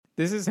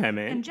This is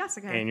Hemant. And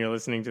Jessica. And you're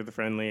listening to the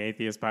Friendly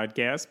Atheist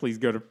Podcast. Please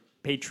go to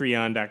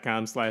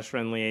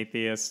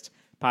patreon.com/friendlyatheist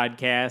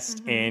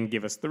podcast and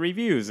give us the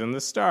reviews and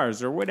the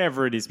stars or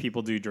whatever it is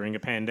people do during a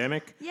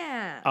pandemic.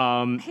 Yeah.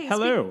 Hey,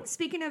 hello.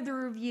 Speaking of the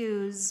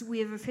reviews, we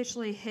have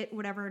officially hit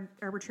whatever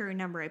arbitrary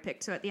number I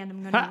picked. So at the end,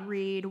 I'm going to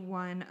read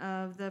one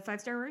of the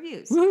 5-star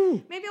reviews.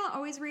 Woo-hoo. Maybe I'll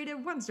always read a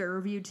 1-star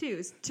review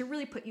too, to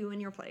really put you in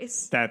your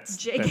place. That's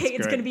JK, it's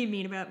good. going to be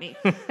mean about me.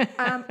 Hey,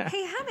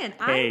 Hemant,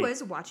 Hey. I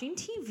was watching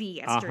TV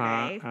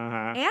yesterday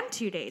and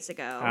 2 days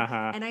ago,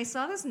 and I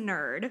saw this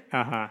nerd.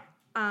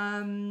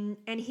 And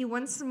he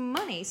won some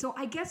money. So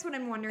I guess what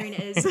I'm wondering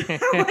is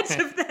how much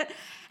of that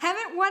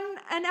haven't won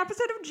an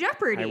episode of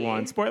Jeopardy. I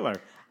won. Spoiler.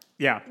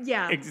 Yeah.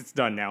 Yeah. It's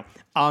done now.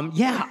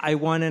 I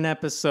won an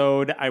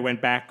episode. I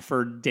went back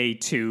for day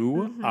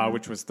 2,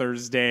 which was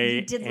Thursday.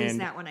 You did lose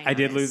that one, I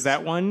did noticed. lose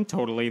that one.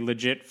 Totally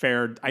legit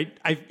fair.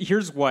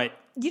 Here's what.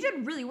 You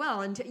did really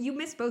well, and you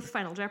missed both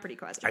Final Jeopardy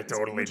questions. I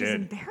totally which did. Is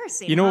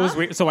embarrassing. You know what was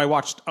weird? So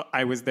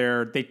I was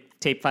there. They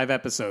taped 5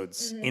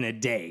 episodes in a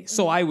day.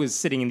 So I was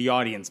sitting in the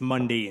audience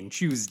Monday and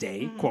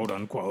Tuesday, quote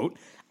unquote.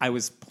 I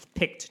was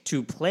picked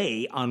to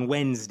play on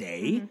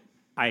Wednesday.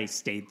 I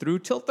stayed through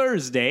till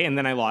Thursday, and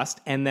then I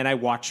lost, and then I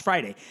watched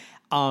Friday.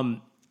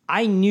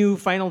 I knew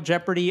Final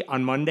Jeopardy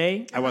on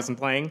Monday. I wasn't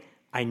playing.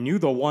 I knew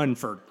the one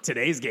for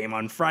today's game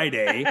on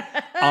Friday,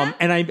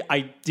 and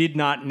I did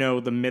not know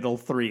the middle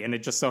 3, and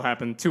it just so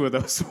happened 2 of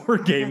those were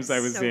games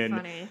I was so in.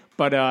 funny.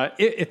 But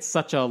it's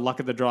such a luck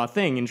of the draw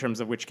thing in terms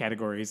of which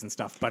categories and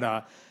stuff.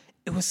 But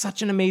it was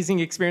such an amazing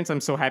experience. I'm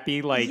so happy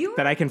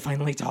that I can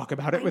finally talk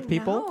about it with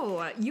people.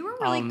 No, you were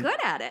really good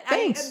at it.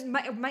 Thanks.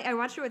 I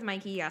watched it with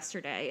Mikey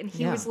yesterday, and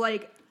he was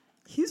like,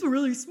 he's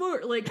really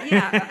smart. Like,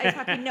 yeah, I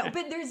fucking know.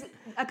 But there's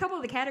a couple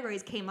of the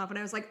categories came up, and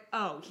I was like,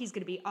 oh, he's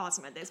going to be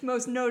awesome at this.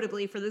 Most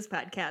notably for this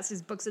podcast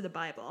is books of the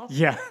Bible.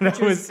 Yeah, that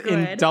was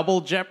in good.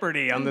 Double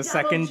Jeopardy on the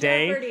second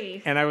Jeopardy.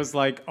 day. And I was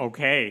like,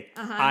 okay,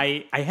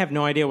 I have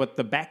no idea what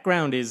the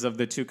background is of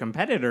the 2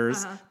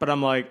 competitors, but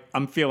I'm like,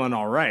 I'm feeling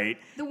all right.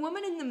 The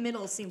woman in the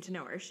middle seemed to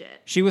know her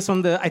shit. She was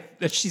from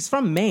she's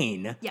from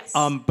Maine. Yes.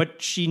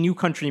 But she knew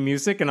country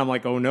music, and I'm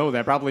like, oh no,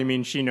 that probably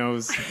means she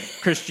knows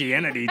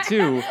Christianity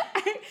too.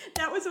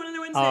 That was one of the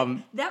ones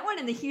that one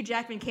and the Hugh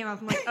Jackman came up.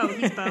 I'm like, oh,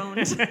 he's boned.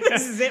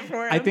 This is it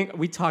for him. I think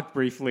we talked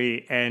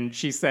briefly, and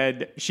she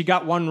said she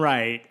got one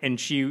right, and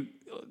she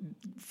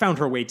found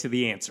her way to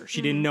the answer.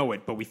 She didn't know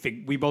it, but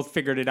we both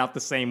figured it out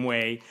the same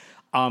way.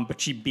 But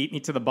she beat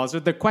me to the buzzer.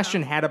 The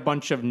question had a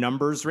bunch of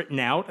numbers written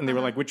out, and they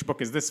were like, which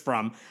book is this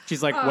from?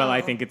 She's like, well, I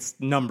think it's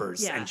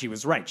Numbers. Yeah. And she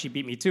was right. She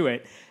beat me to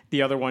it.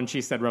 The other one,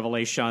 she said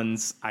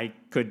Revelations.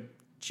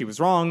 She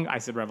was wrong. I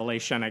said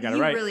Revelation. I got it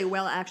right. You really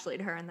well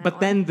actually'd her in that But one.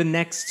 then the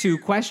next 2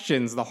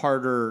 questions, the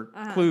harder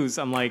clues,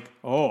 I'm like,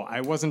 oh, I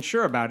wasn't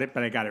sure about it,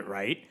 but I got it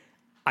right.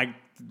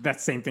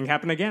 That same thing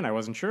happened again. I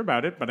wasn't sure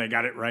about it, but I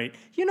got it right.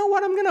 You know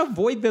what? I'm going to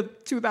avoid the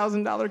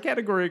 $2,000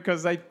 category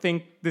because I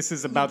think this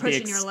is about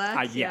pushing your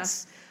luck?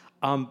 Yes.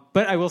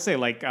 But I will say,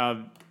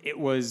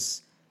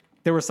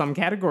 there were some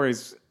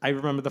categories. I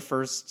remember the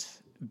first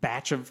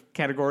batch of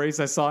categories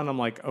I saw, and I'm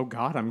like, oh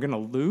God, I'm going to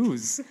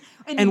lose.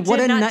 And you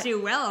did not do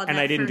well in that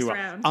I didn't first do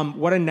round. well.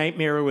 What a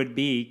nightmare it would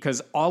be,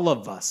 because all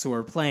of us who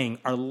are playing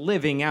are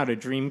living out a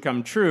dream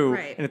come true.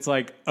 Right. And it's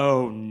like,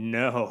 oh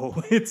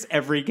no, it's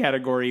every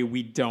category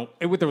we don't.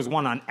 There was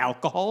one on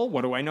alcohol.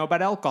 What do I know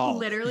about alcohol?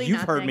 Literally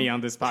You've heard nothing. me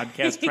on this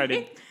podcast try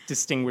to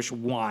distinguish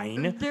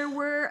wine. There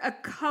were a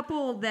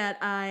couple that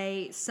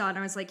I saw, and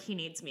I was like, he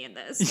needs me in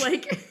this.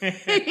 Like,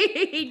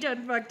 he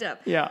done fucked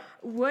up. Yeah.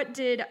 What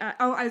did...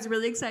 I was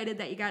really excited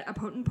that you got a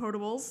Potent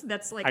Potables.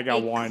 That's like I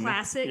got a one.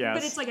 classic. Yes.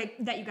 But it's like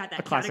that you got that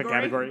A classic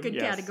category, Good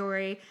yes.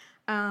 category.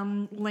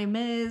 Les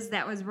Mis,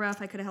 that was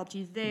rough. I could have helped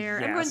you there.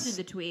 I'm going Yes.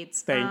 through the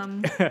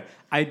tweets.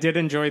 I did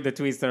enjoy the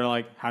tweets that are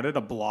like, how did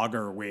a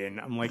blogger win?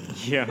 I'm like,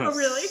 yeah, Oh,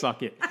 really?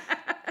 suck it.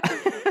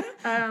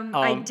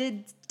 I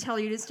did tell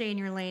you to stay in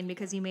your lane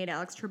because you made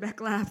Alex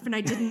Trebek laugh, and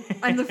I didn't.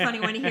 I'm the funny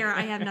one here.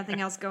 I have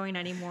nothing else going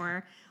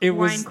anymore. It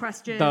Wine was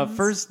questions. the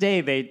first day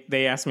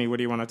they asked me, what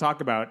do you want to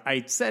talk about?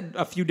 I said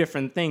a few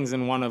different things,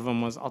 and one of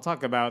them was, I'll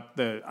talk about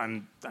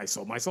I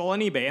sold my soul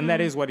on eBay. And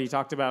that is what he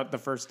talked about the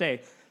first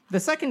day. The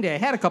second day, I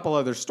had a couple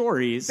other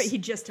stories. But he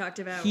just talked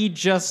about... He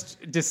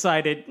just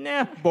decided,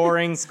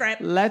 boring. Scrap.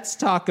 Let's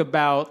talk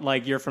about,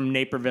 you're from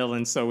Naperville,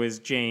 and so is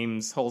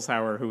James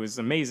Holzhauer, who is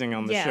amazing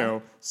on the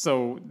show.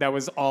 So that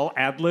was all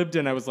ad-libbed,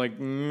 and I was like,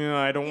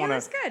 I don't want It to...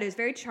 was good. It was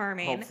very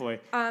charming. Hopefully.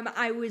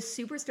 I was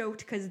super stoked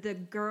because the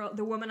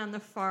woman on the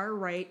far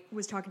right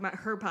was talking about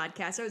her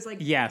podcast. I was like,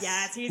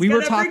 Yes. he's We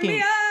gonna were talking, bring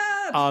me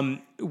up!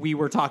 We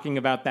were talking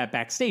about that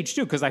backstage,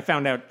 too, because I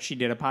found out she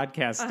did a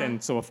podcast,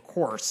 and so, of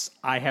course,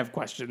 I have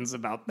questions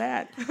about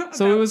that.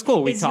 So it was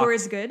cool. Is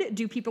yours good?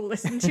 Do people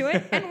listen to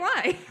it? And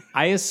why?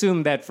 I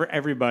assume that for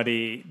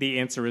everybody, the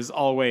answer is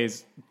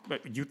always,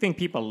 you think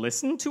people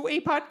listen to a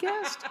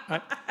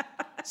podcast?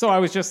 So I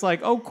was just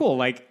like, oh,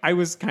 cool. I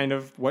was kind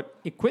of, what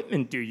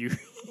equipment do you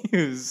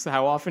use?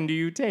 How often do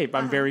you tape?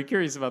 I'm very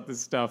curious about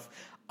this stuff.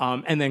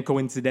 And then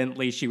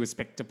coincidentally, she was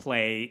picked to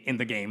play in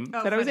the game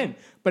that I was funny. in.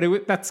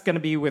 But that's going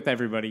to be with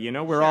everybody, you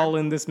know? We're all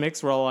in this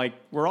mix. We're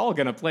all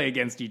going to play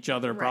against each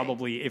other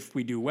probably if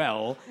we do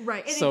well.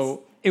 Right. And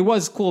so it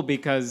was cool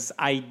because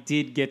I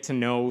did get to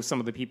know some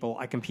of the people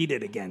I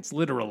competed against,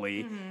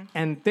 literally.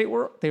 And they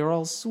were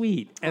all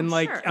sweet. And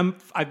sure.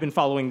 I've been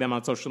following them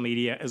on social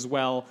media as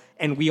well.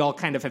 And we all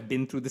kind of have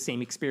been through the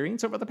same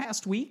experience over the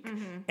past week.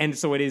 And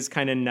so it is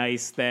kind of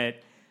nice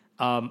that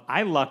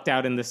I lucked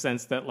out in the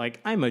sense that, like,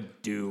 I'm a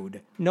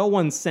dude. No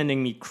one's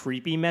sending me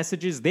creepy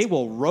messages. They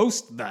will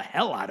roast the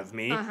hell out of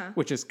me,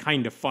 which is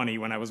kind of funny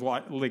when I was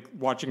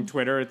watching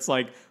Twitter. It's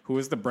like, who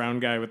is the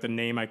brown guy with the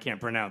name I can't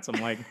pronounce? I'm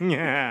like,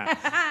 yeah,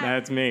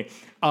 that's me.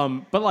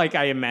 But, like,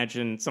 I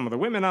imagine some of the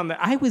women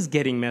I was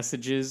getting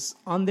messages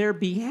on their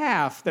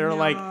behalf. They're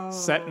like,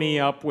 set me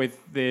up with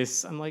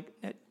this. I'm like,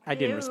 I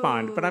didn't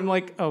respond, but I'm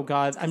like, oh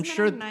God, I'm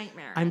sure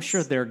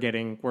they're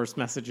getting worse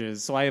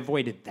messages, so I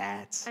avoided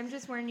that. I'm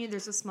just warning you,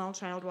 there's a small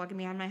child walking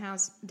behind my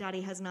house.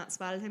 Daddy has not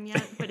spotted him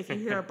yet, but if you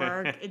hear a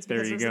bark, it's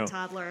because there's a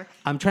toddler.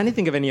 I'm trying to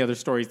think of any other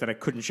stories that I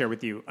couldn't share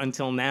with you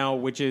until now,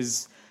 which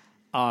is,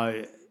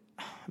 I'm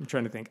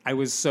trying to think. I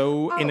was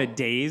so in a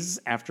daze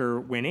after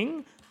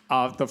winning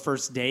the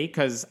first day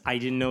because I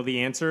didn't know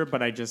the answer,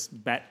 but I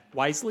just bet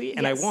wisely,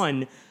 and I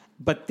won.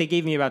 But they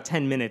gave me about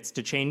 10 minutes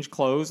to change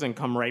clothes and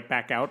come right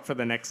back out for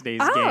the next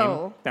day's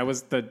game. That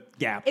was the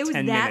gap. It was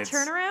 10 that minutes.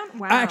 turnaround?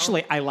 Wow.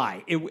 Actually, I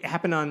lie. It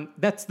happened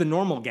that's the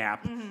normal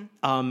gap.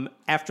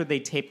 After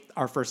they taped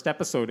our first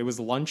episode, it was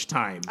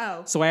lunchtime.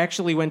 So I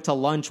actually went to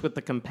lunch with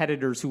the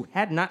competitors who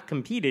had not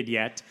competed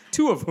yet,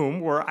 2 of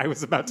whom I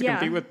was about to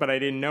compete with, but I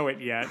didn't know it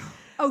yet.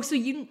 Oh,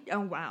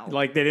 wow.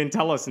 Like, they didn't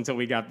tell us until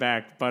we got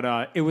back.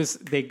 But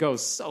they go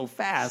so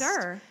fast.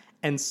 Sure.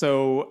 And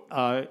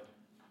so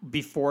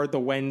before the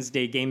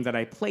Wednesday game that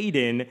I played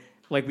in,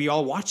 like, we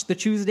all watched the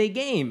Tuesday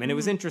game, and it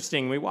was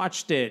interesting. We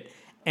watched it.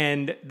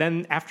 And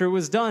then after it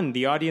was done,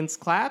 the audience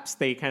claps.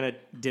 They kind of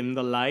dim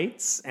the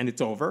lights, and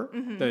it's over.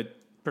 The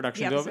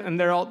production's over. And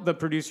the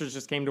producers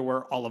just came to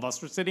where all of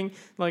us were sitting.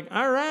 Like,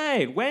 all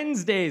right,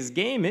 Wednesday's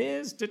game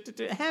is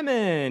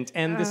Hammond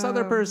and this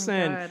other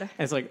person. And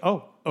it's like,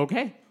 oh,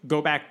 okay.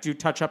 Go back,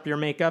 touch up your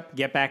makeup,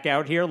 get back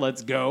out here,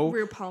 let's go. Were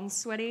your palms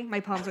sweaty? My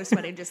palms are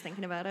sweaty just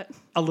thinking about it.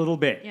 A little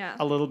bit. Yeah.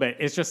 A little bit.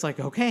 It's just like,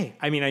 okay.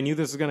 I mean, I knew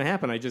this was going to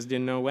happen. I just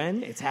didn't know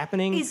when. It's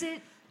happening.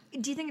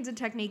 Do you think it's a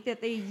technique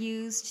that they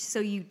used so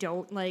you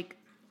don't, like,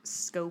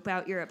 scope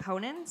out your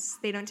opponents?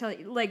 They don't tell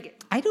you,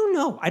 like... I don't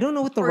know. I don't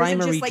know what the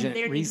rhyme or reason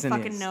they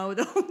fucking is. know.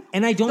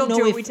 And I don't know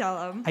do if what we tell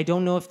them. I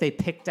don't know if they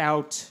picked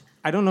out...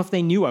 I don't know if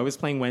they knew I was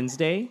playing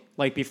Wednesday,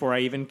 like, before I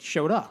even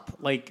showed up.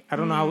 Like, I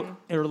don't know how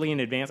early in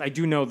advance. I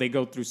do know they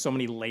go through so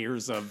many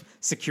layers of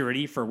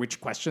security for which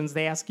questions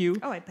they ask you.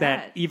 Oh, I bet.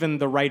 That even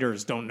the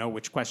writers don't know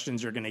which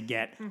questions you're going to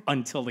get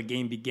until the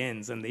game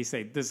begins. And they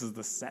say, this is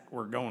the set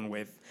we're going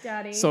with.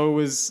 Daddy. So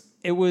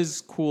it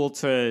was cool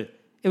to...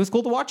 It was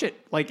cool to watch it,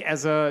 like,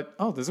 this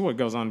is what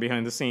goes on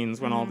behind the scenes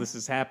when all this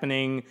is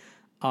happening.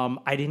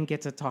 I didn't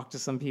get to talk to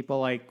some people,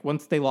 like,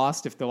 once they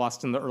lost, if they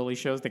lost in the early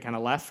shows, they kind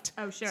of left.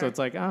 Oh, sure. So it's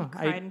like,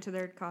 cried into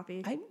their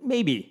coffee.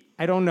 Maybe.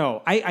 I don't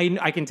know.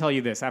 I can tell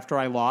you this. After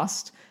I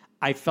lost,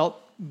 I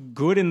felt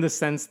good in the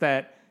sense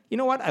that, you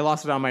know what? I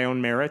lost it on my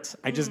own merit.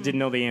 I just didn't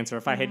know the answer.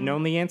 If I had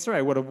known the answer,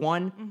 I would have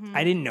won.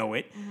 I didn't know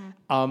it.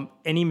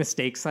 Any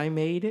mistakes I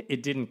made,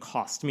 it didn't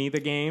cost me the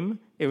game.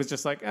 It was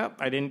just like,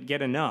 I didn't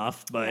get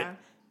enough, but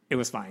it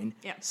was fine.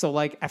 Yeah. So,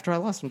 like, after I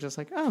lost, I'm just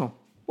like, oh,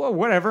 well,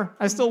 whatever.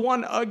 I still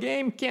won a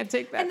game. Can't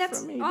take that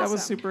from me. Awesome. That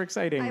was super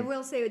exciting. I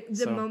will say,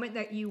 the moment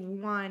that you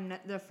won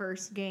the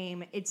first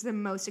game, it's the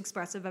most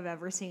expressive I've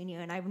ever seen you,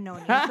 and I've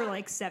known you for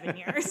like 7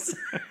 years.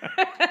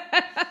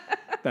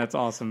 That's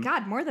awesome.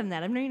 God, more than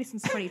that. I've known you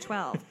since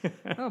 2012.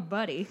 Oh,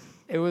 buddy.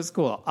 It was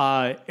cool.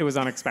 It was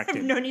unexpected.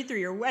 I've known you through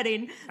your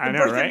wedding, the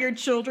birth right? of your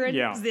children.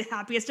 Yeah. It's the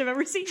happiest I've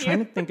ever seen you.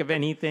 Trying to think of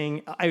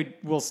anything. I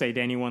will say to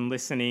anyone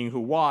listening who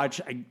watch,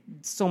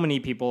 so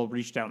many people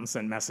reached out and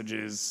sent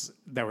messages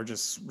that were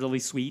just really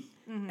sweet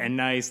and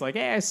nice. Like,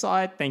 hey, I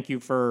saw it. Thank you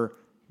for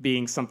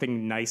being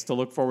something nice to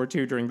look forward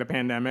to during the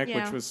pandemic,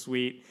 which was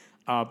sweet.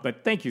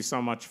 But thank you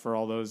so much for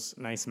all those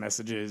nice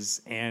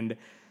messages. And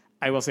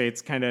I will say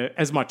it's kind of,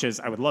 as much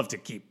as I would love to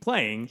keep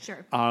playing,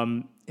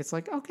 it's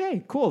like,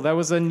 okay, cool. That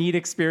was a neat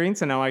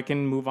experience, and now I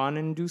can move on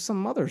and do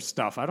some other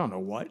stuff. I don't know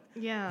what.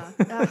 Yeah.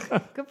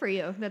 Good for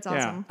you. That's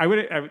awesome.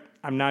 Yeah.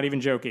 I'm not even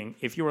joking.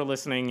 If you are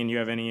listening and you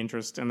have any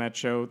interest in that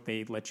show,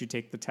 they let you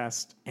take the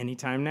test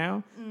anytime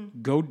now.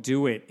 Go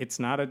do it. It's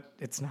not a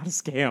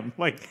scam.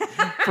 Like,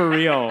 for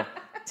real.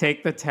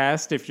 Take the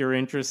test if you're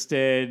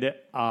interested.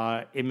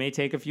 It may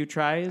take a few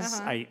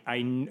tries. I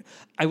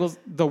will.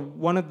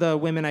 One of the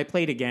women I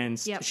played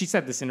against, she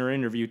said this in her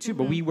interview too.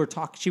 But we were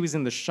talking. She was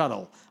in the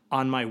shuttle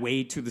on my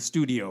way to the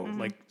studio.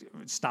 Like,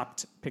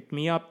 stopped, picked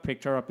me up,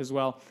 picked her up as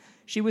well.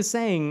 She was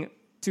saying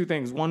 2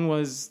 things. One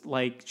was,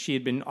 like, she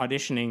had been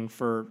auditioning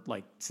for,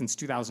 like, since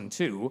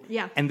 2002.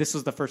 Yeah. And this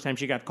was the first time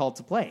she got called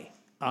to play,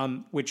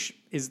 which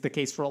is the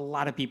case for a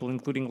lot of people,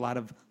 including a lot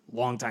of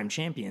longtime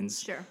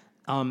champions. Sure.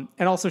 And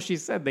also she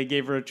said they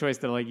gave her a choice.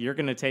 They're like, you're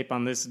going to tape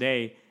on this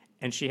day.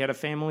 And she had a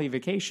family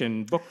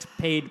vacation, booked,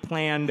 paid,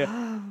 planned.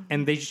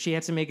 And she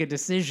had to make a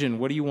decision.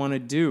 What do you want to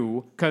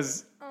do?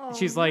 Because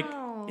she's like,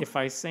 if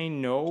I say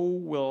no,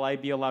 will I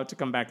be allowed to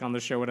come back on the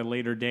show at a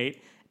later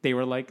date? They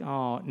were like,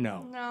 oh,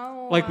 no.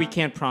 No. Like, we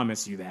can't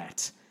promise you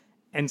that.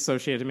 And so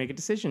she had to make a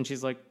decision.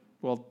 She's like,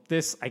 well,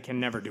 this I can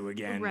never do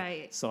again.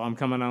 Right. So I'm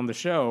coming on the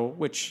show,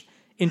 which,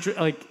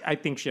 I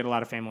think she had a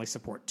lot of family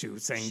support, too,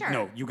 saying,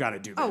 no, you got to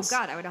do this. Oh,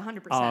 God, I would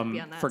 100% be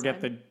on that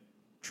Forget side. the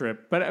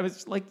trip. But I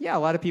was like, yeah, a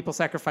lot of people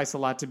sacrifice a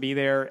lot to be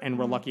there, and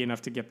we're lucky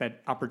enough to get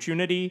that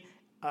opportunity.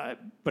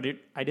 But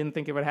I didn't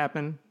think it would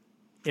happen.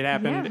 It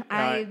happened.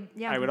 I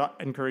would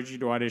encourage you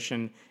to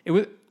audition.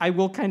 I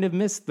will kind of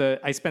miss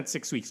I spent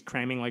 6 weeks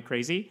cramming like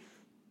crazy,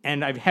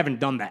 and I haven't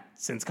done that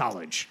since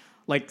college.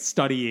 Like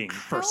studying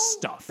for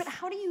stuff. But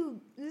how do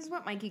you, this is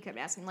what Mikey kept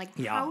asking, like,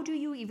 how do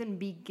you even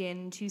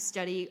begin to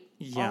study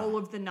all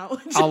of the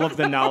knowledge? All of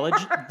the knowledge.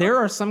 There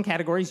are some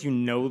categories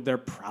they're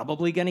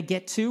probably going to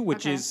get to,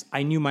 which is,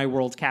 I knew my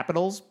world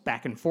capitals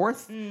back and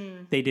forth.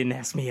 They didn't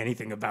ask me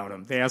anything about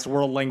them. They asked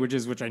world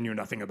languages, which I knew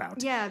nothing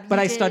about. Yeah, but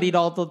I studied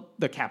all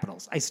the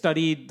capitals. I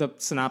studied the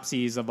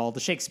synopses of all the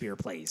Shakespeare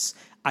plays.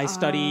 I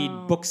studied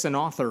books and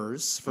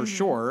authors, for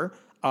sure,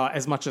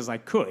 as much as I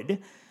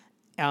could.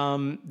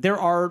 There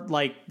are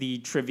like the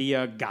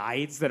trivia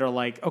guides that are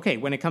like, okay,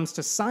 when it comes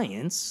to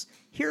science,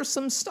 here's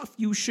some stuff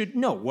you should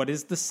know. What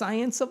is the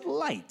science of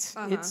light?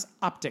 It's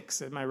optics.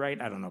 Am I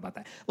right? I don't know about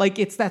that. Like,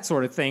 it's that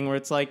sort of thing where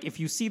it's like, if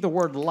you see the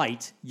word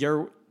light,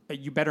 you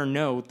better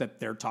know that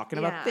they're talking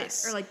about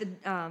this. Or like the,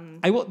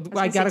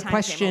 I got a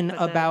question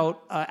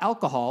about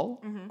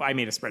alcohol. I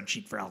made a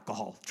spreadsheet for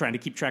alcohol, trying to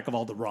keep track of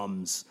all the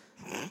rums.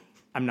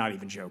 I'm not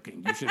even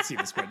joking. You should see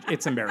the spreadsheet.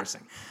 It's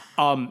embarrassing.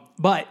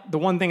 But the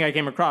one thing I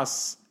came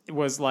across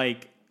was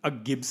like a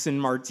Gibson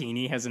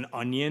martini has an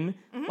onion.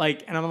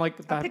 Like, and I'm like,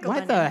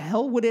 why the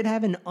hell would it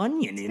have an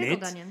onion in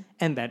it? Onion.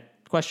 And that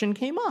question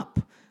came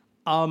up.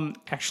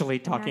 Actually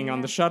talking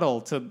on the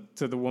shuttle to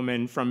the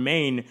woman from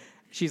Maine.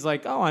 She's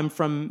like, oh, I'm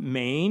from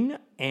Maine,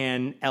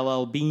 and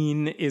LL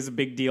Bean is a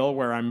big deal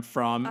where I'm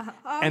from.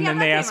 And then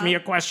they asked me a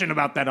question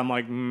about that. I'm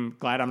like,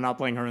 glad I'm not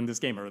playing her in this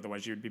game, or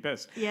otherwise you'd be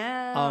pissed.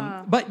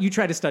 Yeah. But you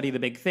try to study the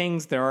big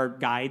things. There are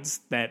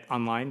guides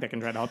online that can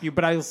try to help you.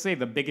 But I will say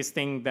the biggest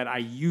thing that I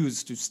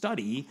used to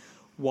study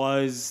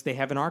was they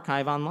have an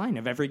archive online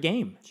of every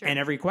game and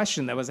every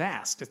question that was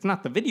asked. It's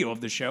not the video of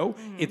the show.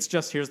 It's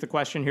just, here's the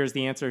question, here's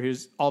the answer,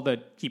 here's all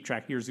the keep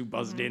track, here's who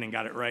buzzed in and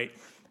got it right.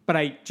 But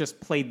I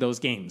just played those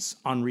games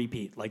on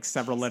repeat, like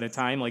several at a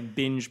time, like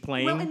binge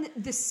playing. Well, and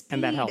the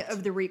speed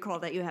of the recall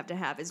that you have to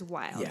have is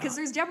wild. Because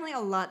there's definitely a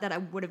lot that I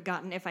would have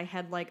gotten if I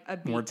had like a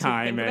beat more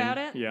time to think about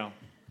it. Yeah.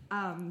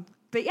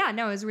 But yeah,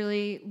 no, it was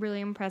really,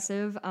 really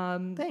impressive.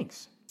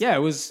 Thanks. Yeah, it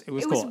was cool.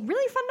 It was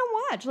really fun to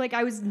watch. Like,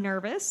 I was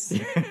nervous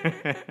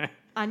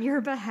on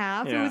your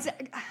behalf. Yeah.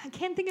 I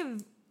can't think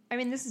of, I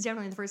mean, this is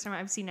definitely the first time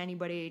I've seen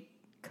anybody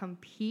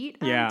compete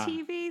on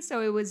TV.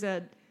 So it was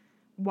a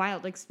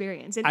wild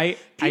experience. And I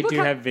do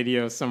have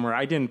videos somewhere.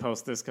 I didn't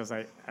post this because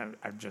I'm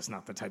just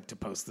not the type to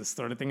post this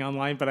sort of thing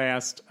online. But I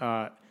asked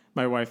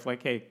my wife,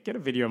 like, hey, get a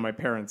video of my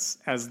parents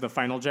as the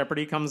final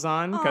Jeopardy comes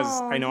on,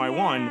 because I know I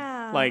won.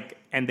 Like,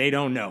 and they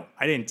don't know.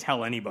 I didn't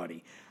tell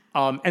anybody.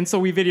 And so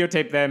we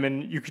videotaped them,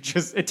 and you could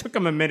it took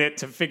them a minute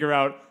to figure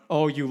out,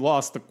 oh, you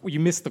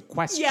missed the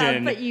question. Yeah,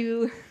 but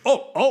you...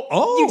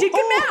 Oh. You did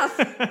good math.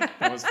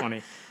 That was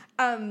funny.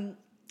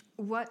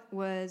 What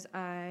was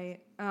I...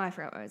 Oh, I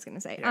forgot what I was going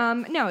to say.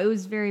 Yeah. No, it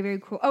was very, very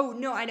cool. Oh,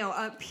 no, I know.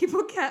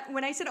 People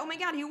when I said, oh my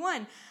God, he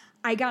won,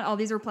 I got all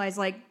these replies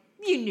like,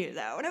 you knew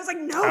though. And I was like,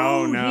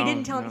 no,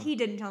 he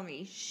didn't tell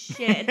me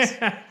shit.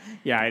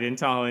 Yeah, I didn't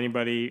tell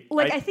anybody.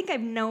 Like, I think I've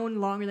known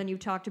longer than you've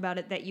talked about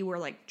it that you were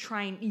like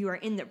you are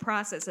in the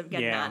process of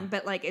getting on.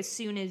 But like, as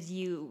soon as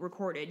you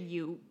recorded,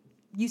 you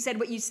said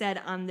what you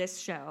said on this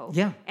show.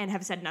 And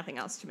have said nothing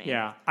else to me.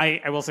 Yeah.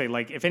 I will say,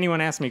 like, if anyone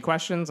asks me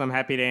questions, I'm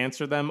happy to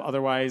answer them.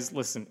 Otherwise,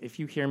 listen, if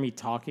you hear me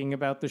talking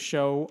about the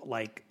show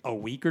like a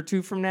week or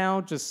two from now,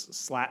 just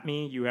slap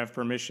me. You have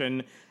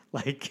permission.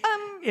 Like,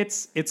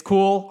 it's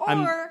cool.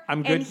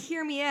 I'm good. And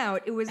hear me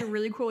out. It was a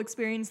really cool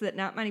experience that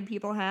not many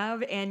people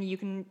have, and you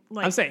can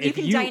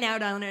dine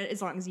out on it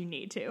as long as you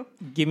need to.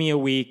 Give me a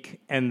week,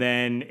 and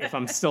then if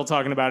I'm still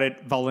talking about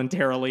it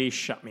voluntarily,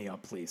 shut me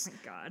up, please. Oh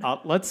my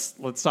God.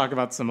 Let's talk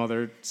about some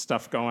other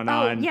stuff going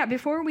on. Yeah.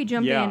 Before we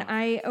jump in,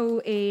 I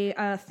owe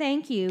a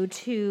thank you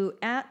to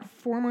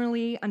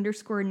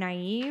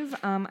 @formerly_naive.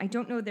 I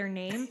don't know their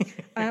name,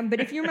 but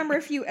if you remember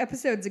a few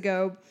episodes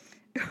ago,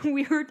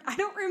 I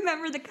don't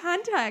remember the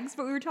context,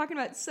 but we were talking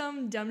about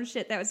some dumb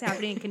shit that was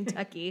happening in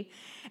Kentucky.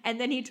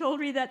 And then he told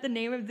me that the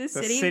name of this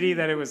city... The city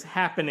that it was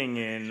happening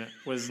in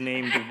was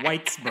named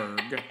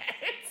Whitesburg,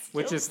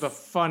 which is the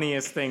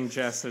funniest thing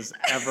Jess has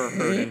ever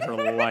heard in her life.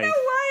 I don't know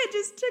why, it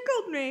just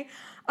tickled me.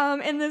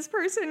 And this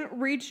person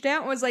reached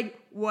out and was like,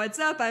 what's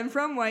up? I'm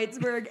from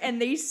Whitesburg. And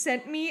they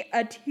sent me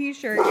a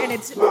t-shirt, and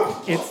it's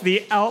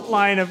the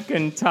outline of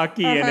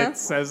Kentucky, and it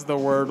says the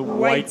word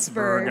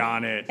Whitesburg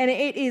on it. And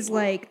it is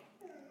like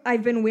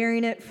I've been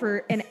wearing it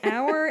for an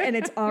hour and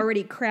it's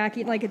already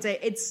cracking. Like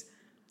it's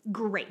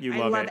great.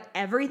 I love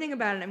everything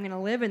about it. I'm going to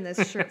live in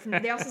this shirt.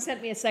 They also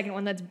sent me a second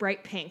one that's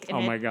bright pink.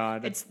 And my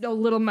God. It's a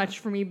little much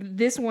for me, but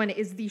this one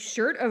is the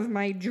shirt of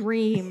my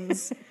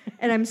dreams.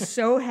 And I'm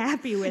so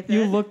happy with it.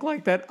 You look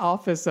like that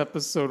Office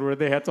episode where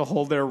they had to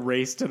hold their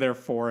race to their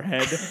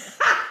forehead.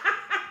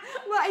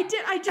 Well,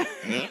 I just...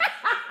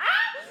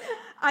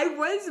 I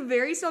was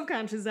very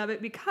self-conscious of it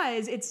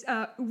because it's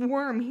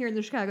warm here in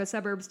the Chicago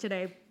suburbs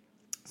today.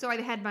 So I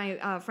had my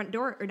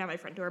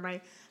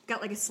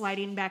got like a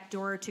sliding back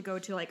door to go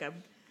to like a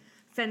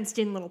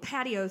fenced-in little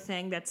patio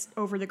thing that's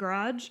over the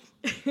garage.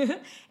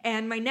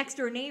 And my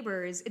next-door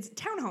neighbors, it's a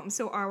townhome,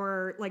 so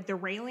the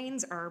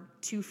railings are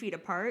 2 feet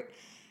apart.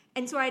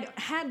 And so I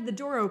had the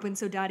door open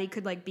so Dottie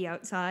could like be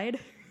outside.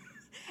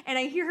 And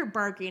I hear her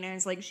barking, and I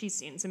was like, she's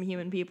seen some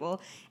human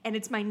people. And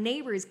it's my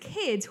neighbor's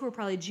kids who are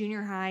probably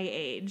junior high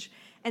age,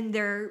 and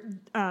they're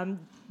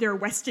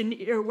West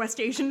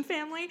Asian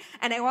family.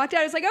 And I walked out,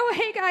 I was like, oh,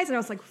 hey, guys. And I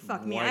was like,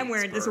 fuck me, I'm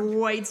wearing this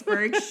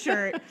Whitesburg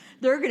shirt.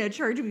 They're going to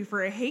charge me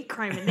for a hate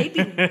crime, and they'd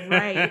be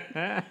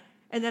right.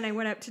 And then I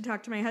went up to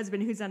talk to my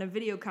husband, who's on a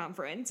video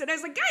conference, and I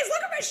was like, guys,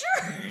 look at my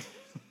shirt.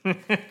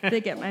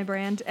 They get my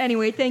brand.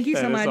 Anyway, thank you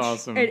so much.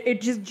 Awesome.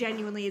 It just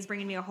genuinely is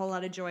bringing me a whole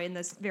lot of joy in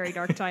this very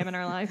dark time in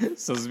our life.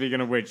 So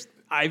speaking of which,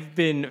 I've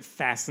been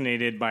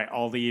fascinated by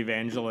all the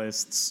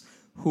evangelists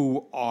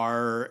who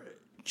are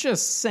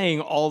just saying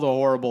all the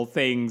horrible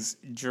things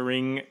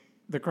during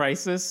the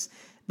crisis.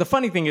 The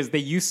funny thing is they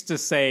used to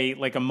say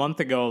like a month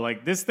ago,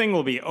 like this thing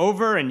will be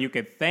over and you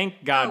could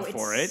thank God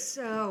for it.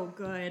 So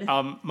good.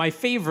 My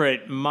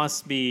favorite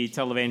must be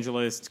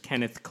televangelist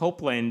Kenneth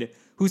Copeland,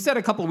 who said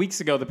a couple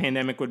weeks ago the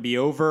pandemic would be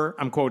over.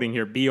 I'm quoting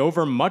here, be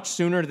over much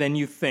sooner than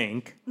you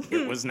think.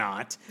 It was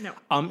not.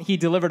 No. He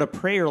delivered a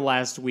prayer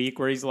last week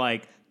where he's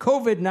like,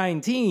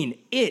 COVID-19,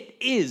 it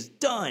is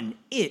done.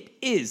 It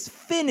is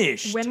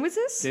finished. When was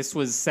this? This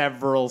was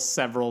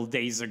several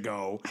days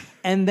ago.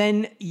 And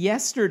then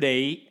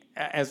yesterday,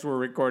 as we're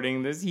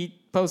recording this,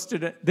 he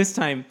posted it. This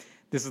time,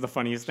 this is the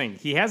funniest thing.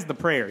 He has the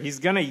prayer. He's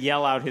going to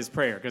yell out his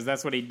prayer because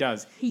that's what he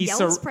does. He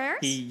yells prayers?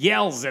 He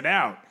yells it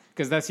out.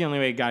 Because that's the only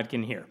way God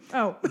can hear.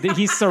 Oh.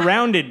 He's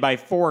surrounded by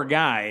 4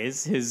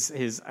 guys.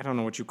 His I don't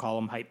know what you call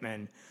them, hype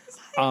men.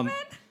 Hype men?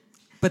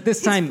 But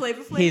this time,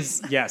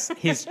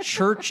 his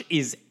church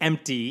is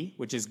empty,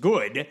 which is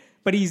good.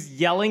 But he's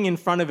yelling in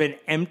front of an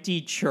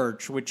empty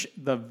church, which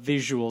the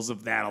visuals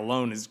of that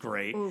alone is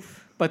great.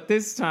 Oof. But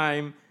this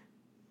time,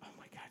 oh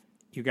my God,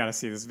 you got to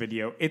see this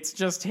video. It's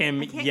just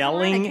him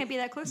yelling. I can't be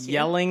that close to you.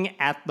 Yelling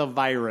at the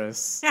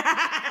virus.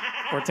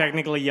 Or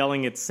technically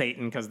yelling at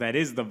Satan, because that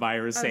is the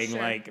virus, saying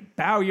sure. like,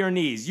 bow your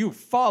knees, you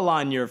fall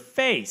on your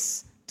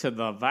face to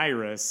the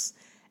virus.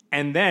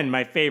 And then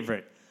my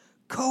favorite,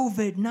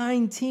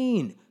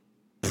 COVID-19.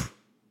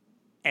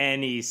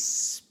 And he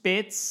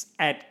spits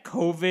at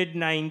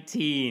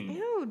COVID-19.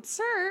 Ew,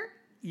 sir.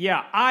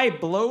 Yeah, I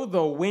blow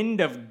the wind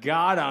of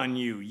God on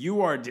you.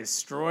 You are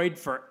destroyed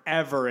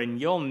forever and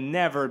you'll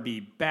never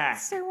be back.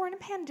 Sir, we're in a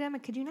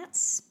pandemic. Could you not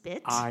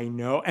spit? I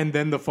know. And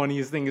then the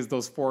funniest thing is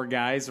those 4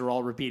 guys are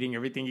all repeating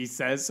everything he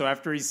says. So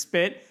after he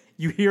spit,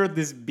 you hear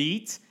this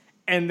beat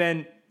and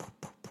then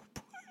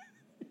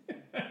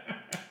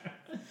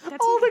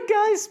all the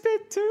guys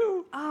spit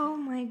too. Oh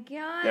my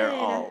God. They're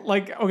all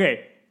like,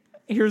 okay.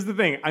 Here's the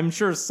thing. I'm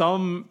sure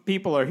some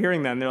people are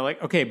hearing that and they're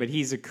like, okay, but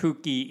he's a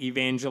kooky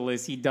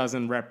evangelist. He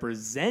doesn't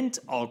represent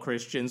all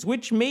Christians,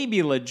 which may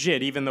be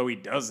legit, even though he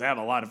does have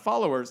a lot of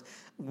followers.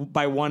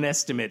 By one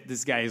estimate,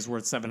 this guy is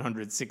worth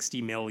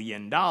 $760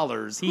 million.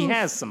 He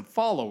has some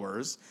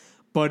followers,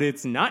 but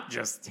it's not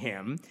just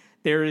him.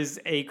 There is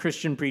a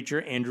Christian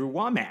preacher, Andrew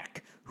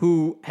Womack,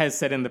 who has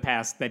said in the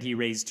past that he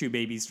raised 2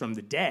 babies from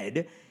the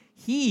dead.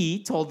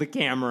 He told the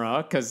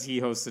camera, because he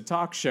hosts a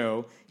talk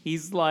show,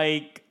 he's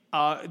like,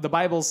 the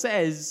Bible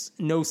says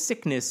no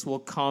sickness will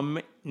come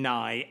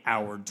nigh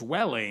our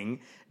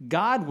dwelling.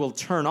 God will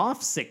turn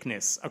off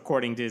sickness,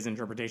 according to his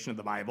interpretation of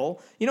the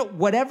Bible. You know,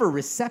 whatever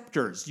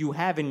receptors you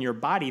have in your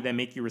body that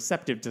make you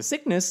receptive to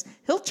sickness,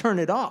 he'll turn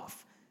it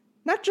off.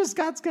 Not just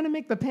God's going to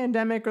make the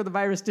pandemic or the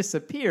virus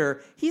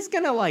disappear. He's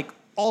going to, like,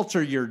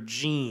 alter your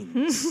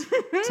genes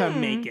to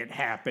make it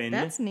happen.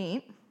 That's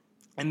neat.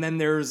 And then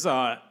there's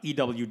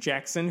E.W.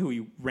 Jackson,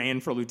 who ran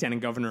for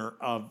lieutenant governor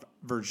of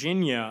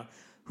Virginia,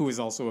 who is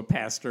also a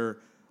pastor,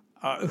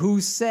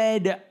 who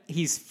said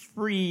he's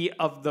free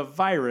of the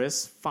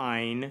virus,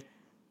 fine,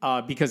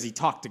 because he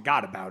talked to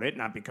God about it,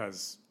 not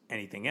because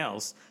anything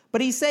else.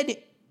 But he said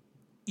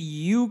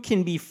you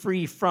can be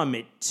free from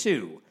it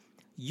too.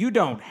 You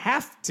don't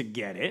have to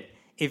get it.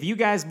 If you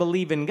guys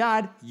believe in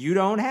God, you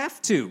don't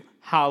have to.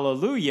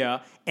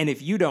 Hallelujah. And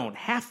if you don't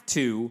have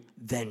to,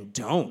 then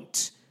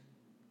don't.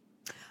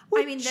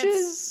 I mean,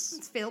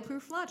 that's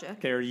fail-proof logic.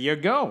 There you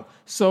go.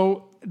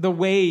 So the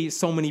way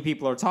so many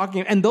people are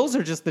talking, and those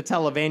are just the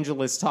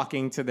televangelists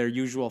talking to their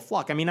usual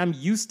flock. I mean, I'm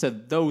used to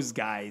those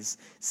guys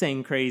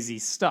saying crazy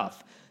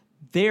stuff.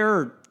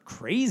 They're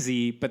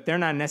crazy, but they're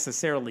not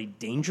necessarily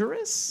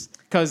dangerous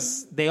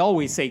because they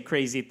always say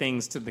crazy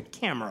things to the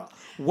camera.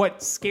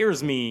 What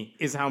scares me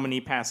is how many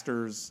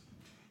pastors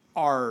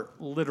are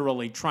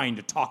literally trying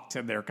to talk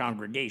to their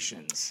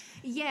congregations.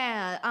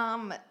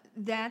 Yeah,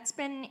 that's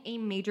been a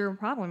major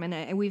problem,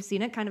 and we've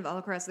seen it kind of all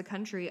across the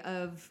country.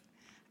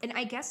 And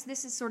I guess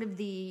this is sort of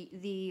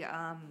the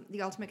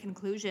ultimate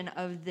conclusion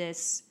of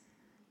this.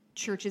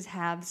 Churches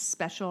have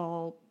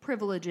special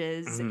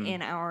privileges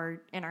in our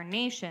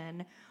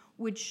nation,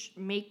 which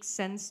makes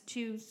sense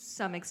to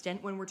some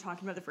extent when we're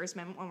talking about the First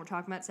Amendment, when we're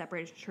talking about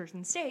separation of church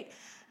and state.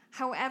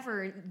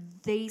 However,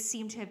 they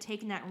seem to have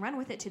taken that and run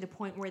with it to the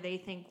point where they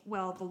think,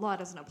 well, the law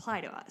doesn't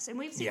apply to us. And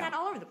we've seen that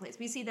all over the place.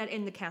 We see that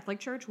in the Catholic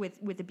Church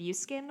with abuse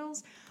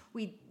scandals.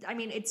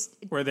 It's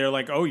where they're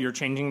like, oh, you're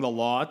changing the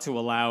law to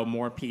allow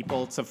more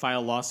people to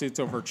file lawsuits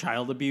over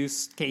child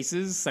abuse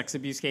cases, sex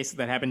abuse cases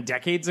that happened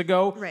decades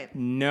ago. Right.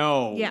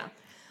 No. Yeah.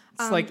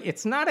 It's like,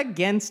 it's not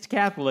against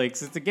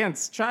Catholics, it's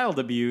against child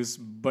abuse,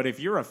 but if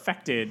you're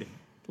affected,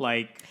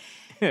 like...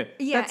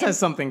 that says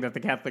something that the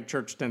Catholic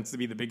Church tends to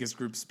be the biggest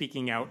group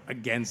speaking out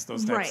against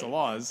those types of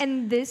laws.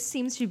 And this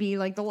seems to be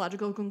like the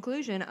logical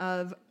conclusion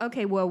of,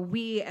 okay, well,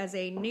 we as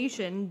a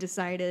nation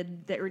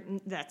decided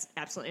that's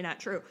absolutely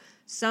not true.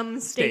 Some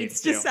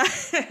states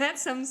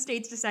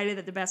decided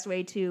that the best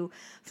way to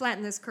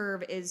flatten this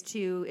curve is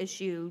to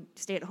issue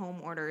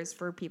stay-at-home orders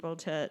for people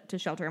to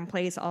shelter in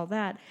place, all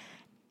that.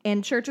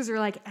 And churches are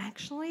like,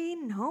 actually,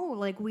 no,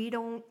 like we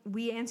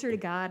answer to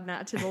God,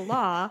 not to the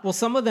law. Well,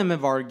 some of them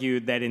have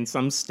argued that in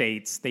some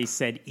states, they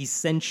said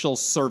essential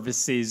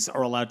services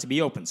are allowed to be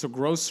open. So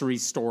grocery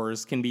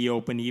stores can be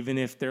open even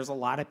if there's a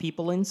lot of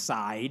people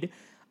inside.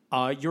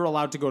 You're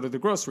allowed to go to the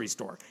grocery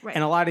store. Right.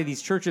 And a lot of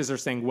these churches are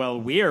saying,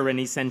 well, we're an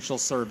essential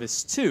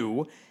service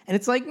too. And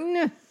it's like,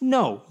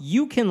 no,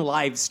 you can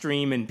live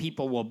stream and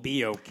people will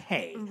be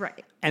okay.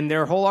 Right. And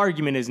their whole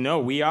argument is, no,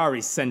 we are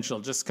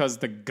essential. Just because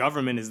the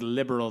government is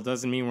liberal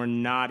doesn't mean we're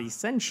not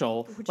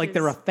essential.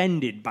 They're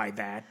offended by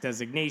that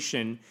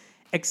designation.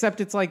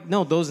 Except it's like,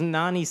 no, those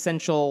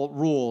non-essential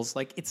rules,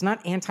 like, it's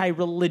not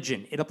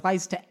anti-religion. It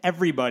applies to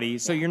everybody.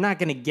 So you're not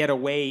going to get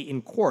away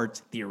in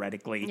court,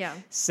 theoretically,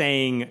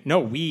 saying,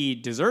 no,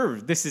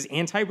 this is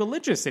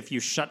anti-religious if you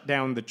shut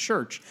down the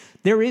church.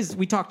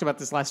 We talked about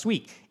this last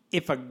week.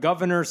 If a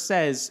governor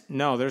says,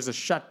 no, there's a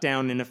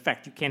shutdown in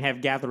effect, you can't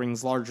have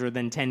gatherings larger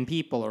than 10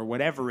 people or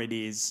whatever it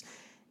is,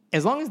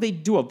 as long as they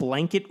do a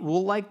blanket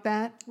rule like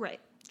that,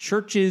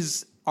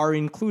 churches are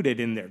included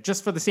in there,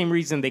 just for the same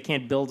reason they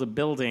can't build a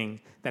building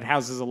that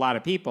houses a lot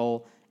of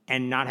people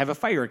and not have a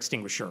fire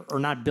extinguisher or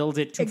not build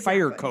it to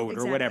fire code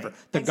or whatever.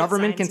 The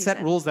government can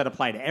set rules that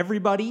apply to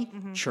everybody.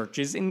 Mm-hmm.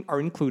 Churches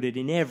are included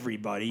in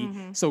everybody.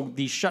 Mm-hmm. So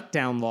these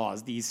shutdown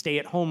laws, these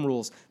stay-at-home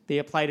rules, they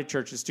apply to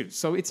churches too.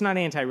 So it's not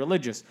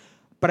anti-religious.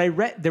 But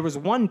there was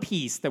one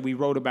piece that we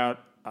wrote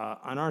about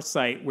on our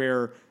site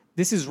where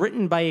this is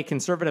written by a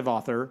conservative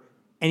author,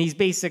 and he's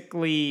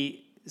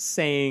basically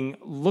saying,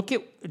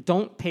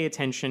 don't pay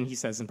attention, he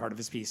says in part of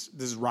his piece,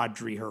 this is Rod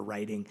Dreher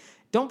writing,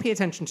 don't pay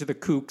attention to the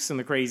kooks and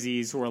the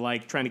crazies who are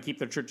like trying to keep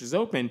their churches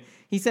open.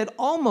 He said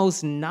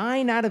almost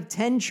 9 out of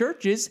 10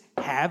 churches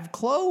have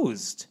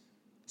closed.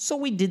 So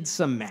we did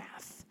some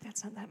math.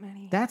 That's not that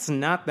many. That's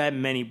not that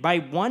many. By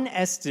one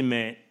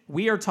estimate,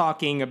 we are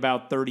talking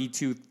about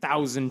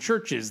 32,000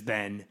 churches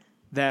then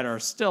that are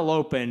still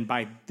open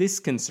by this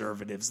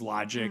conservative's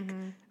logic,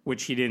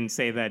 which he didn't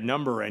say that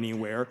number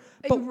anywhere.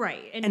 But,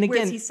 right. And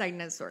where's he citing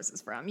his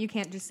sources from? You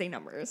can't just say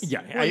numbers.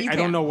 Yeah, well, I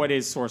don't know what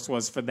his source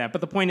was for that. But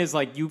the point is,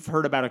 like, you've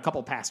heard about a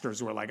couple pastors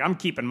who are like, I'm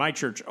keeping my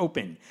church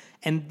open.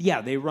 And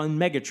yeah, they run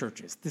mega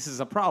churches. This is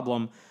a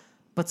problem.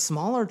 But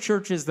smaller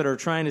churches that are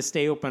trying to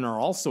stay open are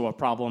also a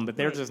problem, but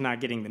they're just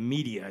not getting the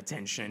media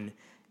attention.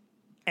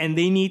 And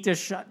they need to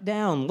shut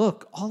down.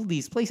 Look, all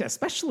these places,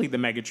 especially the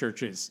mega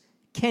churches,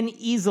 can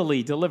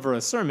easily deliver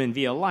a sermon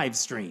via live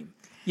stream.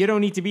 You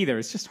don't need to be there.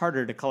 It's just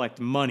harder to collect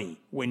money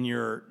when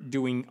you're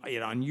doing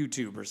it on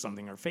YouTube or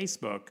something or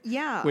Facebook.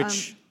 Yeah.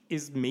 Which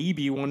is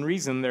maybe one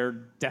reason they're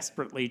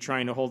desperately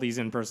trying to hold these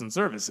in-person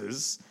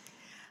services.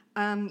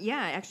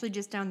 Actually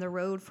just down the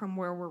road from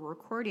where we're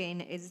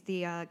recording is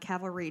the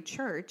Calvary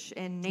Church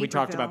in Naperville. We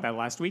talked about that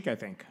last week, I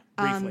think,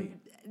 briefly.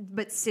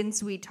 But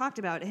since we talked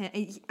about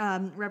it,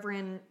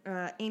 Reverend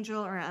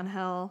Angel or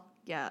Angel,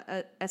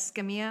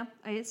 Escamilla,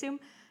 I assume,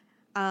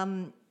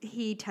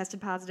 he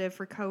tested positive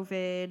for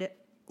COVID.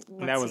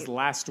 That was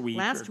last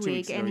week.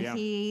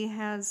 He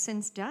has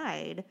since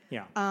died.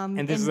 Yeah.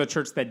 And this is a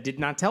church that did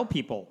not tell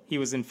people he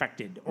was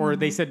infected, or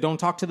they said don't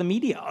talk to the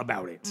media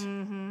about it.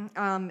 Mm-hmm.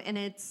 And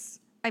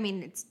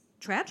it's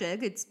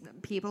tragic. It's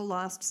people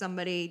lost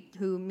somebody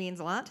who means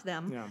a lot to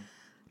them. Yeah.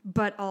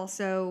 But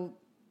also,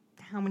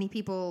 how many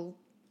people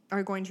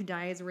are going to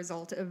die as a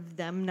result of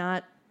them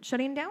not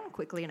shutting down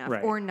quickly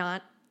enough, or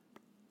not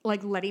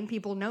like letting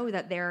people know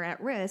that they're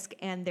at risk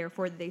and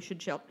therefore they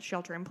should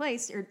shelter in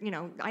place or,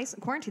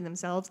 quarantine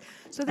themselves.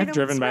 So they I've don't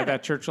driven by spread that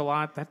it. church a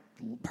lot. That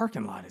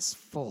parking lot is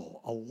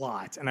full a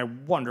lot. And I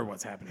wonder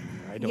what's happening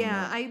here. I don't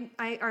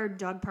know. Our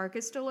dog park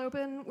is still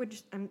open,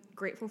 which I'm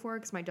grateful for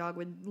because my dog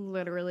would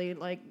literally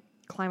like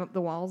climb up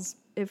the walls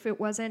if it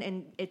wasn't,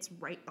 and it's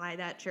right by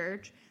that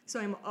church. So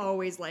I'm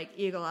always like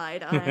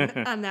eagle-eyed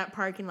on that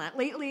parking lot.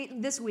 Lately,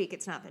 this week,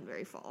 it's not been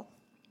very full,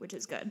 which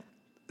is good.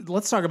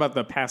 Let's talk about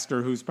the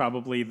pastor who's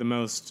probably the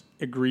most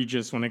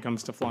egregious when it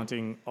comes to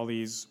flaunting all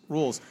these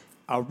rules.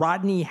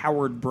 Rodney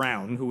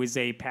Howard-Browne, who is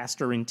a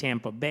pastor in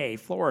Tampa Bay,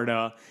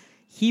 Florida,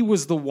 he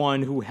was the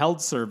one who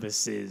held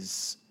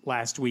services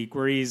last week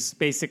where he's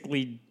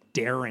basically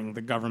daring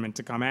the government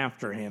to come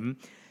after him.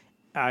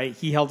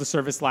 He held a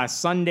service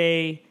last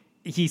Sunday.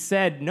 He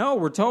said, no,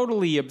 we're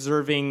totally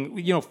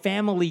observing,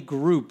 family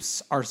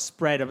groups are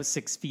spread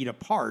 6 feet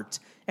apart,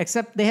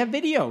 except they have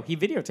video. He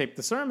videotaped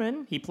the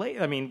sermon.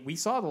 We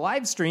saw the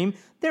live stream.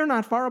 They're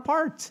not far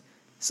apart.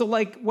 So,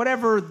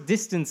 whatever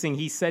distancing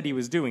he said he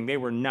was doing, they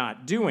were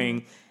not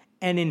doing.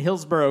 And in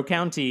Hillsborough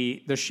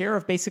County, the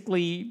sheriff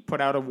basically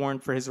put out a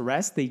warrant for his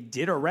arrest. They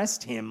did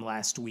arrest him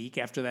last week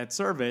after that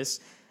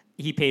service.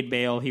 He paid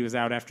bail. He was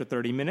out after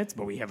 30 minutes,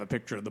 but we have a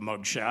picture of the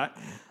mugshot.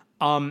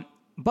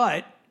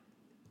 But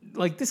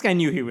this guy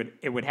knew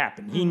it would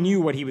happen. He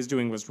knew what he was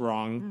doing was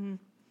wrong.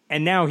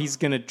 And now he's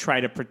going to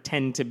try to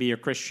pretend to be a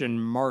Christian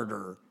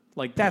martyr.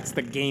 That's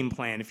the game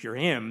plan if you're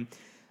him.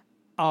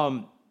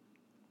 And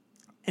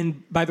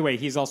by the way,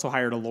 he's also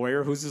hired a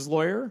lawyer. Who's his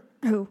lawyer?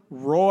 Who?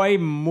 Roy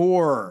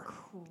Moore.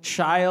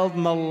 Child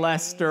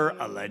molester,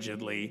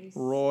 allegedly.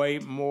 Roy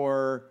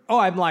Moore. Oh,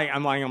 I'm lying.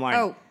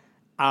 Oh.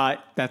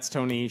 That's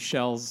Tony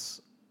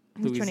Shell's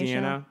Who's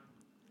Louisiana.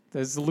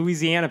 The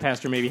Louisiana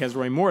pastor maybe has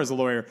Roy Moore as a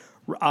lawyer.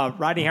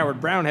 Rodney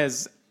Howard-Browne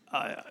has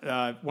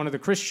one of the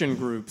Christian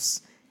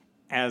groups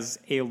as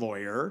a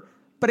lawyer.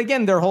 But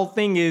again, their whole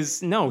thing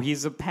is, no,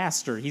 he's a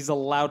pastor. He's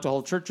allowed to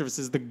hold church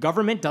services. The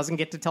government doesn't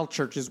get to tell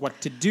churches what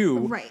to do.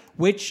 Right.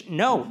 Which,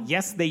 no,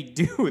 yes, they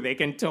do. They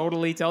can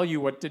totally tell you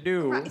what to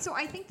do. Right. So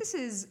I think this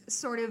is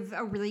sort of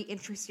a really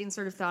interesting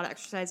sort of thought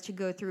exercise to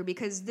go through,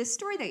 because this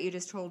story that you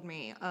just told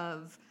me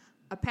of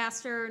a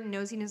pastor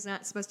knows he's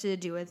not supposed to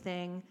do a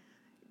thing,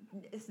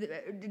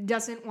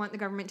 doesn't want the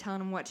government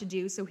telling him what to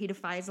do, so he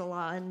defies the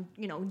law and,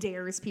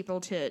 dares people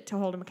to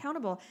hold him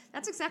accountable.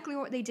 That's exactly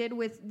what they did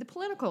with the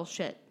political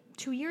shit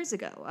 2 years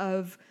ago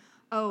of,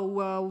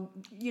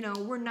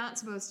 we're not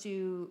supposed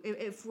to,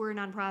 if we're a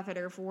nonprofit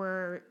or if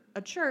we're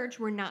a church,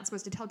 we're not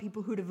supposed to tell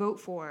people who to vote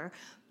for,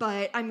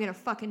 but I'm going to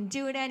fucking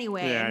do it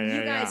anyway.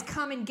 You guys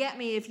come and get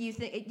me if you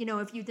think,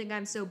 if you think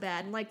I'm so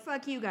bad. And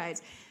fuck you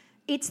guys.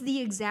 It's the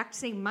exact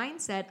same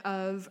mindset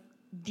of,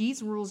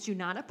 these rules do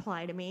not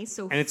apply to me,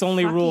 so and it's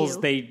only rules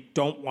you. They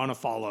don't want to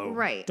follow.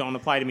 Right. Don't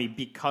apply to me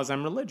because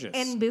I'm religious.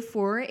 And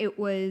before it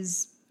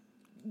was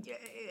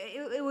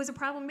a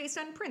problem based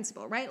on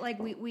principle, right?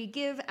 We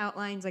give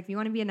outlines, if you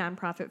want to be a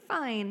nonprofit,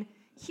 fine.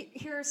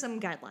 Here are some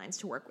guidelines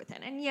to work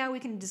within. And yeah, we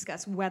can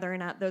discuss whether or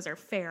not those are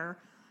fair,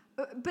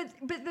 but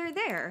they're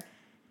there.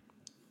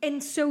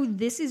 And so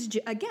this is,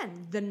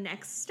 again, the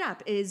next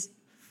step is,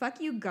 fuck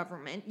you,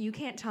 government. You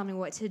can't tell me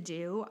what to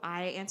do.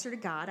 I answer to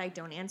God. I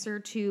don't answer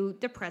to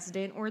the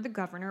president or the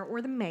governor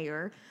or the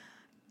mayor.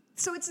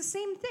 So it's the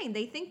same thing.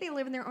 They think they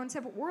live in their own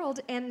separate world,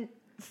 and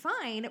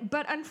fine,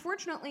 but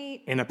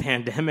unfortunately... In a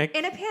pandemic,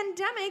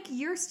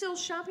 you're still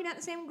shopping at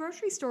the same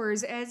grocery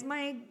stores as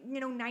my,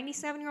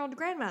 97-year-old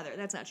grandmother.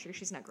 That's not true.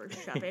 She's not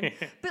grocery shopping.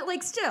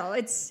 But, still,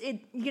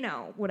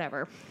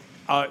 whatever.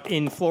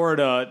 In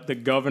Florida, the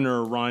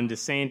governor, Ron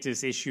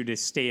DeSantis, issued a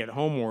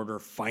stay-at-home order,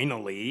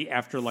 finally,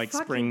 after,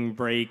 spring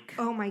break.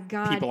 Oh, my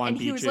God. People on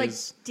beaches. He was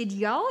like, did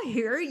y'all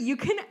hear? You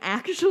can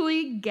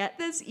actually get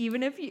this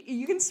even if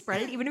you can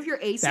spread it, even if you're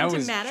asymptomatic. That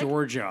was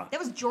Georgia. That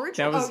was Georgia?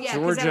 That was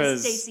because that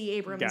was Stacey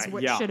Abrams,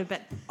 should have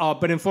been.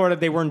 But in Florida,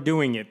 they weren't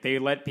doing it. They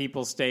let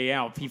people stay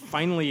out. He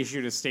finally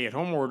issued a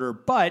stay-at-home order,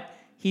 but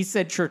he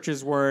said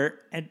churches were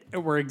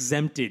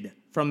exempted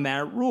from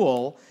that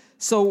rule.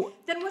 So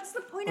then what's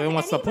the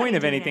point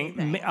of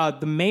anything?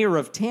 The mayor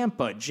of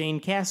Tampa, Jane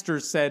Castor,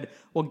 said,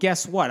 well,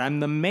 guess what? I'm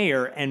the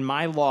mayor and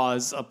my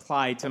laws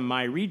apply to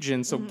my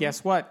region. So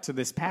guess what? To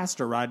this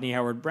pastor, Rodney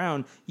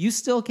Howard-Browne, you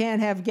still can't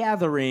have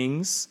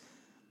gatherings.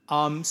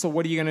 So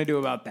what are you going to do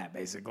about that,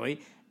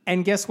 basically?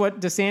 And guess what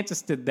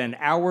DeSantis did then?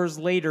 Hours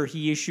later,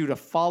 he issued a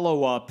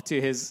follow-up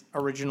to his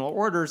original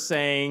order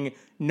saying,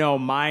 no,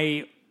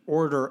 my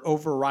order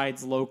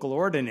overrides local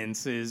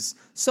ordinances,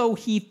 so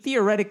he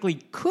theoretically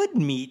could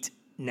meet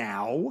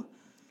now,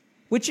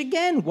 which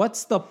again,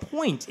 what's the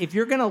point? If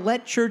you're going to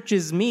let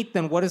churches meet,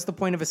 then what is the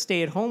point of a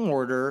stay-at-home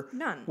order?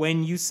 None.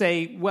 When you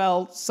say,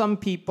 well, some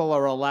people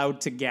are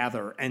allowed to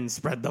gather and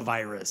spread the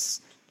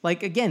virus.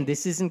 Again,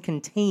 this isn't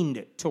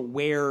contained to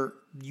where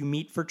you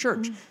meet for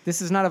church.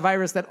 This is not a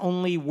virus that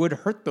only would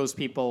hurt those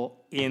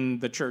people in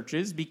the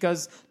churches,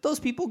 because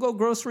those people go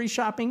grocery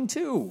shopping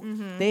too.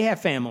 They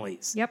have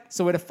families. Yep.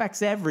 So it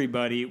affects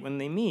everybody when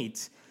they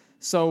meet.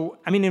 So,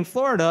 in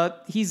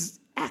Florida,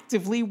 he's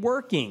actively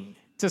working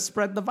to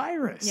spread the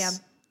virus. Yeah.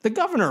 The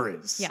governor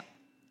is. Yeah.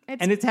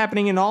 And it's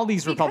happening in all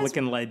these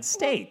Republican-led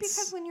states. Well,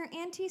 because when you're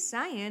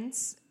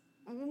anti-science,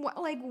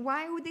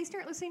 why would they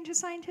start listening to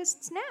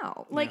scientists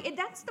now?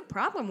 That's the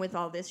problem with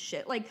all this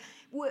shit. Like,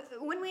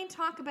 when we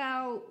talk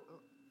about,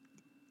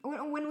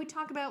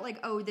 like,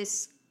 oh,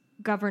 this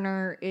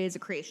governor is a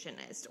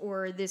creationist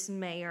or this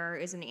mayor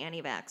is an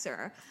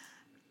anti-vaxxer,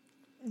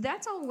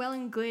 that's all well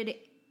and good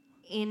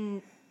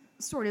in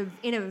sort of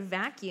in a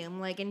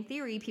vacuum. Like, in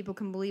theory, people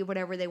can believe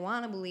whatever they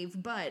want to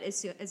believe, but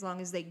as long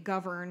as they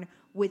govern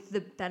with the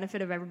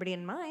benefit of everybody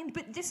in mind.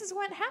 But this is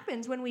what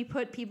happens when we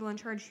put people in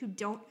charge who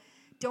don't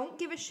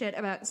give a shit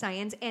about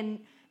science and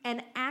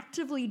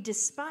actively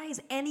despise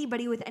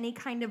anybody with any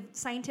kind of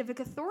scientific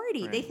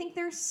authority. Right. They think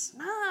they're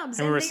snobs.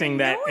 And we were seeing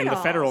that in the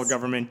federal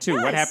government, too.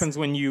 Yes. What happens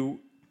when you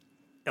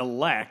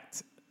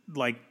elect,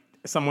 like,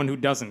 someone who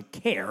doesn't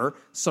care,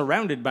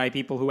 surrounded by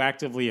people who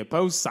actively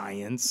oppose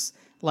science?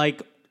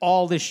 Like,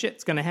 all this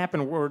shit's going to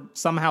happen. We're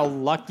somehow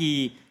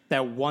lucky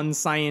that one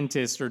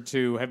scientist or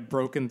two have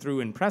broken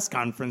through in press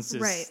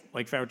conferences, right,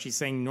 like Fauci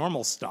saying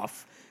normal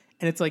stuff.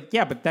 And it's like,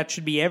 yeah, but that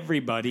should be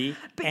everybody,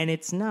 and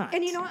it's not.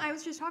 And I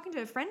was just talking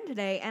to a friend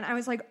today, and I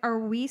was like, are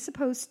we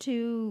supposed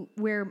to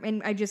wear,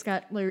 and I just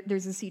got,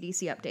 there's a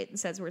CDC update that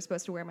says we're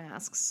supposed to wear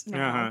masks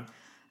now.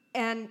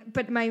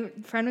 But my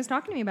friend was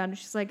talking to me about it, and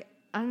she's like,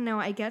 I don't know,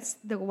 I guess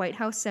the White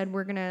House said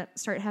we're going to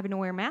start having to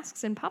wear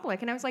masks in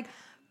public. And I was like,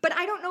 but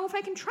I don't know if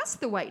I can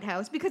trust the White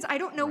House, because I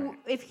don't know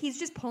if he's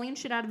just pulling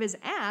shit out of his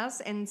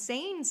ass and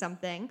saying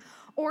something,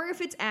 or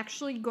if it's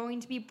actually going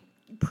to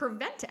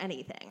prevent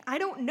anything. I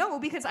don't know,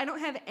 because I don't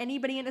have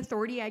anybody in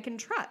authority I can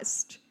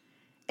trust.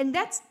 And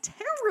that's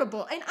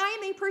terrible. And I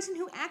am a person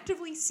who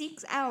actively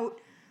seeks out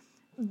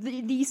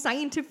the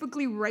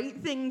scientifically right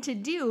thing to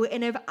do.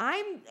 And if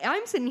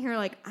I'm sitting here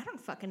like, I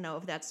don't fucking know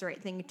if that's the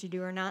right thing to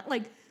do or not.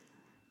 Like,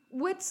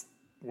 what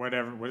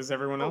does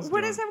everyone else do?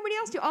 What does everybody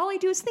else do? All I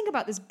do is think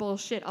about this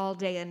bullshit all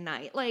day and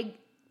night. Like,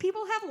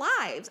 people have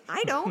lives.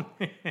 I don't.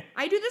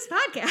 I do this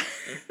podcast.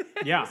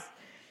 Yeah.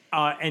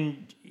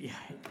 And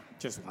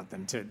just want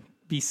them to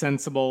be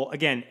sensible.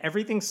 Again,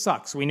 everything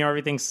sucks. We know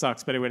everything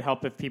sucks, but it would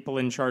help if people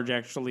in charge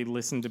actually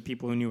listened to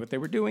people who knew what they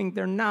were doing.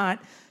 They're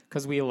not,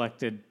 because we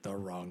elected the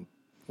wrong...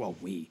 Well,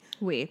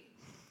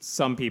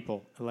 some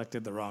people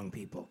elected the wrong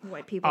people.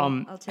 White people.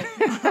 I'll take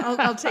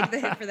the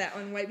hit for that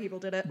one. White people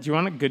did it. Do you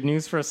want good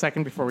news for a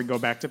second before we go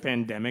back to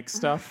pandemic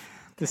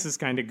stuff? This is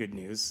kind of good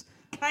news.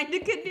 Kind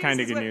of good news. Kind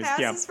of good news.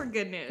 Passes for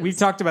good news. We've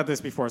talked about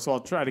this before, so I'll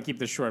try to keep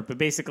this short. But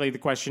basically, the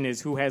question is,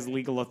 who has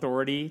legal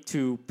authority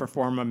to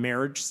perform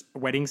a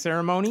wedding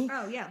ceremony?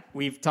 Oh, yeah.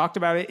 We've talked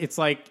about it. It's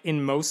like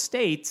in most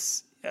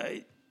states,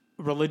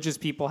 religious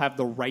people have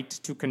the right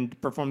to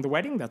perform the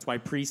wedding. That's why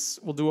priests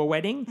will do a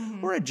wedding,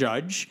 or a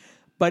judge.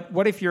 But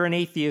what if you're an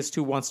atheist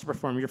who wants to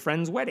perform your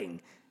friend's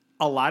wedding?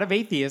 A lot of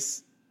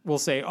atheists will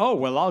say, oh,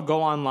 well, I'll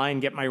go online,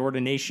 get my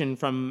ordination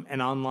from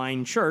an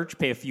online church,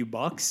 pay a few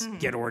bucks,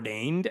 get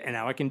ordained, and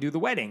now I can do the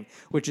wedding,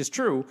 which is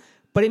true.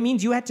 But it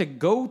means you had to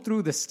go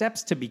through the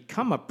steps to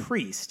become a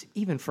priest,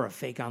 even for a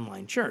fake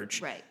online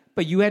church. Right.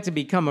 But you had to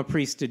become a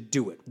priest to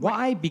do it.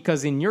 Why?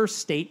 Because in your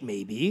state,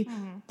 maybe,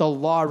 the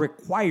law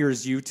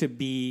requires you to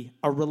be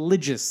a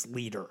religious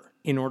leader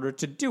in order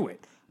to do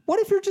it. What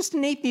if you're just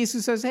an atheist who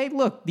says, hey,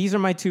 look, these are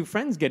my two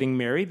friends getting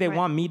married. They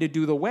want me to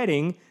do the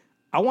wedding.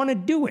 I want to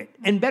do it.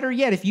 And better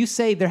yet, if you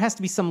say there has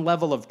to be some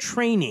level of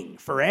training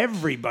for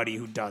everybody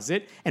who does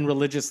it, and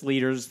religious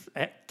leaders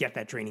get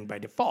that training by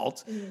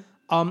default,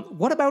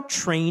 what about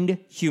trained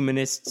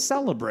humanist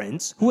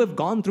celebrants who have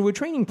gone through a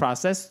training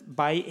process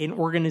by an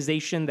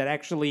organization that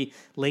actually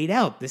laid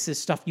out, this is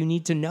stuff you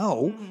need to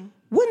know?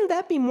 Wouldn't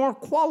that be more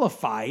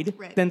qualified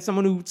than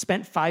someone who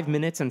spent 5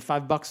 minutes and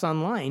 $5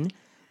 online?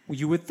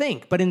 You would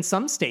think. But in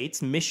some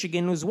states,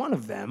 Michigan was one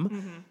of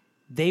them,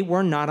 they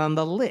were not on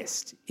the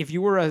list. If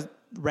you were a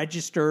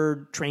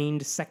registered,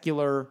 trained,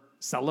 secular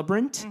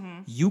celebrant,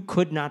 you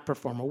could not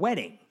perform a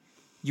wedding.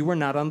 You were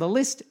not on the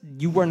list.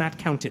 You were not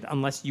counted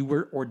unless you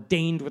were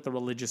ordained with a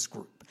religious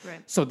group.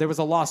 Right. So there was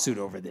a lawsuit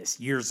over this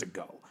years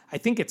ago. I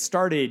think it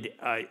started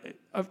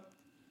a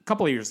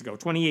couple of years ago.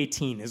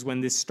 2018 is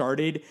when this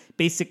started,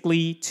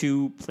 basically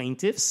to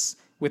plaintiffs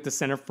with the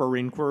Center for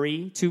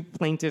Inquiry. Two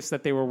plaintiffs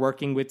that they were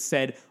working with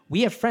said,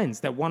 we have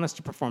friends that want us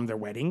to perform their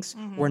weddings.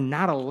 We're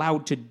not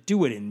allowed to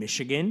do it in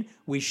Michigan.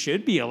 We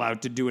should be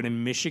allowed to do it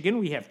in Michigan.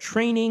 We have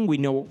training. We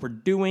know what we're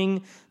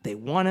doing. They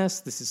want us.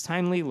 This is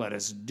timely. Let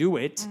us do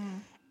it.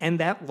 And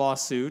that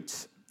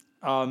lawsuit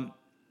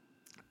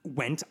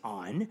went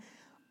on.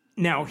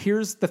 Now,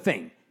 here's the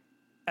thing.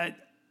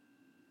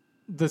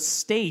 The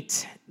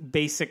state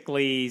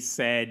basically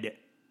said,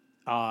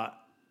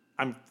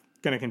 I'm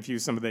going to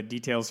confuse some of the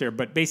details here,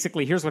 but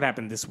basically, here's what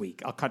happened this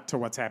week. I'll cut to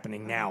what's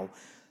happening now.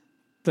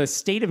 The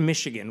state of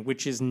Michigan,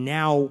 which is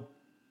now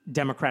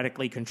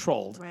democratically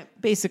controlled,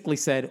 basically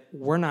said,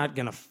 we're not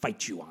going to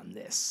fight you on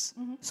this.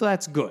 So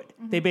that's good.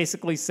 They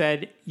basically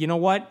said, you know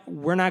what?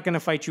 We're not going to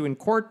fight you in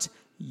court.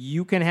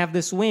 You can have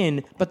this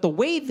win. But the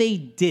way they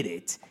did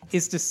it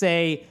is to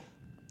say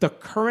the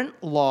current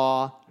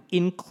law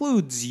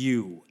includes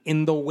you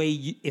in the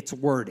way it's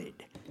worded.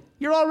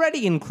 You're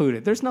already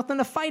included. There's nothing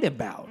to fight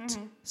about.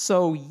 Mm-hmm.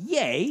 So,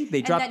 yay,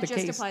 they dropped the case.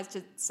 And that just applies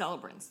to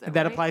celebrants, though, That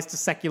right? applies to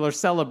secular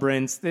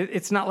celebrants.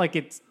 It's not like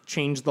it's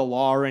changed the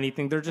law or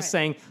anything. They're just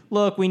saying,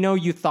 look, we know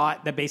you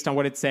thought that based on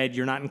what it said,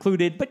 you're not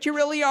included, but you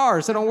really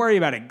are, so don't worry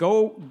about it.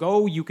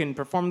 Go, you can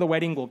perform the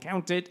wedding, we'll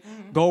count it.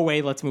 Mm-hmm. Go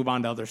away, let's move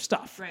on to other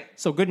stuff. Right.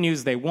 So good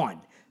news, they won.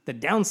 The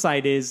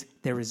downside is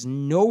there is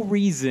no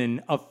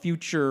reason a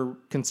future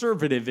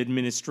conservative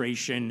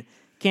administration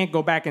can't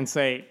go back and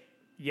say,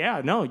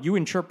 yeah, no, you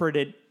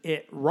interpreted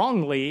it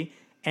wrongly,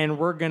 and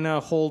we're going to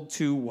hold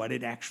to what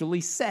it actually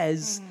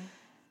says. Mm-hmm.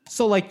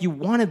 So, like, you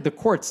wanted the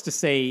courts to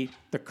say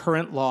the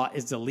current law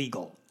is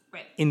illegal.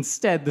 Right.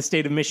 Instead, the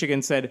state of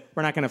Michigan said,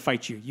 we're not going to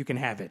fight you. You can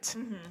have it.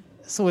 Mm-hmm.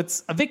 So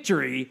it's a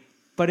victory,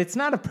 but it's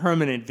not a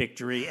permanent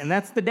victory, and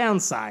that's the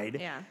downside.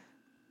 Yeah.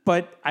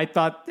 But I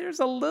thought there's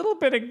a little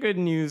bit of good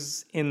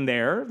news in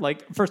there.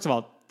 Like, first of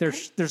all,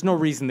 there's no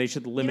reason they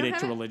should limit it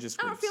to religious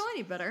groups. I don't feel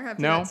any better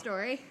after that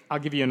story. I'll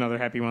give you another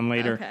happy one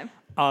later.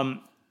 Okay.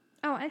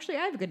 Actually,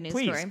 I have a good news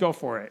story. Please, go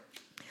for it.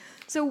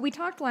 So we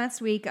talked last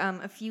week,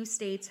 a few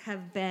states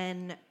have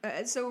been...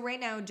 so right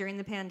now, during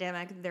the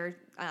pandemic, they're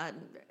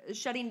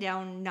shutting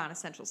down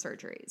non-essential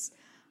surgeries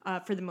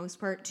for the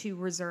most part to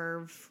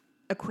reserve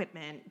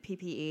equipment,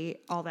 PPE,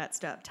 all that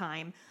stuff,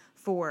 time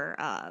for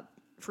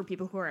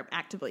people who are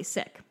actively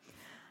sick.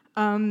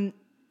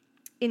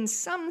 In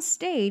some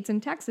states,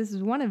 and Texas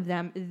is one of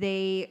them,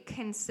 they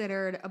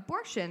considered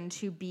abortion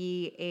to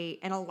be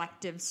an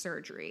elective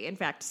surgery. In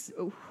fact,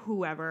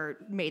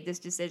 whoever made this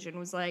decision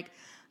was like,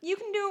 you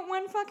can do it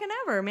when fucking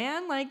ever,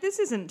 man. Like, this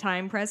isn't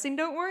time pressing.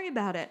 Don't worry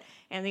about it.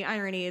 And the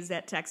irony is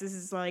that Texas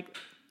is like,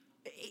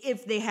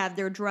 if they have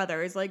their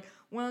druthers, like,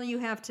 well, you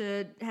have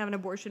to have an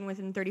abortion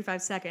within 35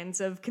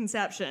 seconds of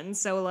conception.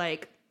 So,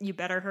 like, you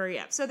better hurry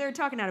up. So they're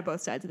talking out of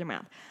both sides of their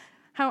mouth.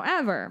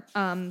 However,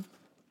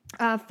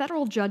 a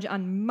federal judge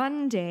on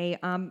Monday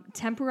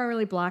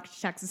temporarily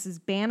blocked Texas's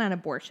ban on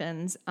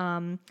abortions,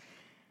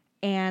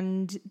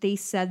 and they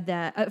said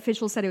that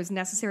officials said it was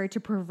necessary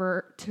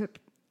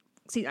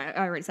I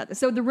already said this.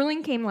 So the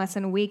ruling came less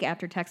than a week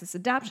after Texas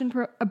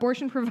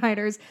abortion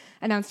providers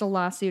announced a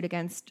lawsuit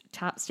against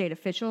top state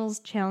officials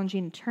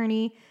challenging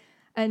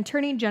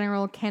Attorney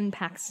General Ken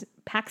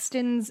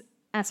Paxton's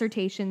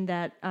assertion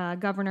that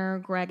Governor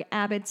Greg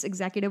Abbott's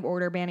executive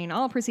order banning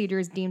all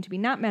procedures deemed to be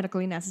not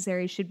medically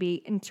necessary should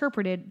be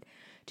interpreted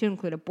to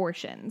include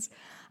abortions.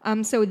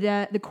 So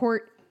the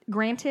court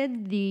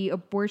granted the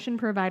abortion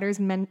providers'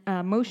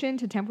 motion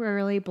to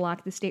temporarily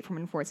block the state from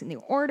enforcing the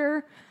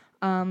order,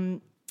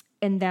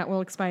 and that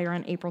will expire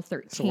on April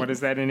 13th. So what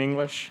is that in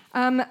English?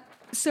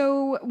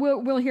 So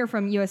we'll hear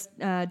from U.S.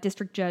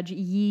 District Judge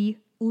Lee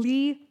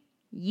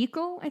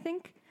Yeakel, I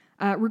think.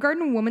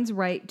 Regarding a woman's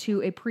right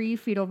to a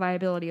pre-fetal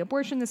viability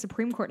abortion, the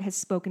Supreme Court has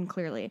spoken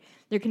clearly.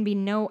 There can be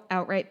no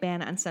outright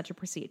ban on such a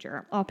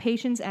procedure. All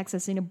patients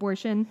accessing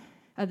abortion,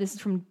 this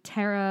is from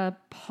Tara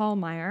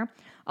Paulmeyer,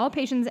 all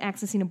patients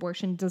accessing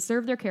abortion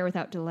deserve their care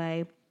without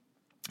delay.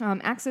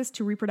 Access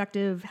to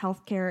reproductive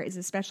health care is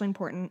especially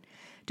important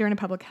during a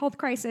public health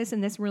crisis,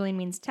 and this really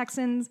means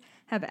Texans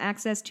have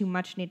access to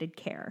much-needed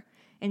care.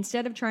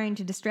 Instead of trying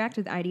to distract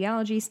with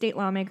ideology, state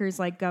lawmakers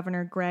like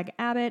Governor Greg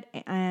Abbott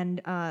and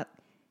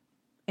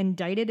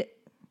indicted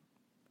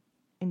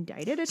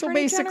Attorney So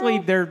basically,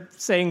 General? they're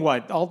saying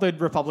what? All the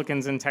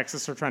Republicans in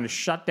Texas are trying to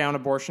shut down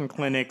abortion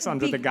clinics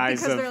under the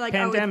guise of like,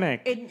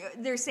 pandemic.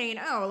 They're saying,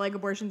 like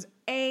abortions,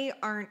 A,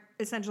 aren't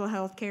essential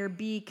health care,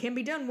 B, can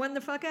be done when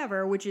the fuck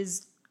ever, which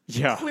is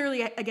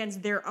clearly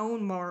against their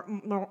own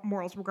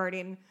morals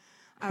regarding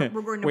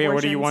abortions. Wait,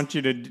 what do you want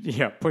you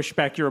to push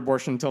back your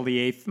abortion until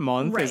the 8th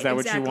month? Right, is that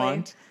exactly.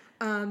 what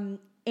you want?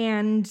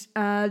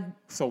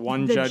 So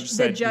one judge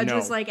said the judge no.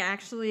 was like,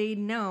 actually,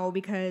 no,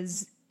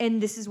 because,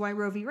 and this is why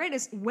Roe v.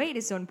 Wade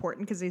is so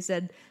important, because they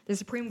said the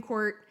Supreme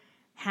Court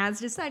has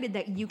decided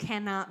that you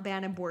cannot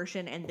ban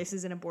abortion, and this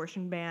is an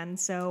abortion ban.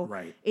 So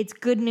it's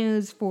good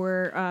news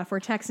for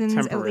Texans,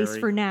 Temporary. at least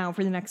for now,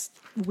 for the next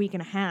week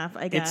and a half,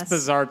 I guess. It's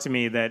bizarre to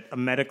me that a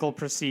medical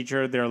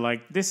procedure, they're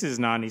like, this is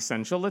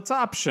non-essential, it's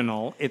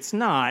optional. It's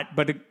not,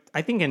 but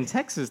I think in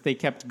Texas they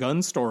kept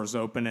gun stores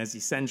open as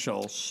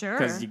essential. Sure.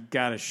 Because you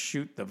gotta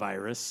shoot the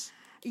virus.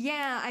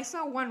 Yeah, I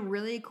saw one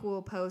really cool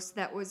post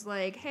that was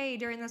like, hey,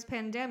 during this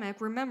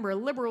pandemic, remember,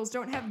 liberals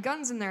don't have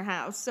guns in their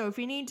house. So if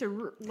you need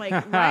to,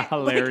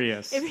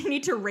 hilarious. If you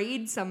need to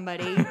raid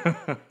somebody.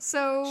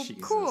 So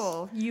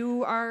cool.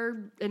 You are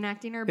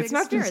enacting our big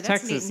spirit. It's not just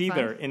That's Texas neat and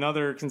either. fun. In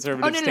other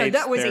conservative states. No,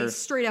 that was a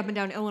straight up and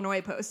down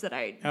Illinois post that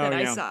I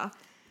saw.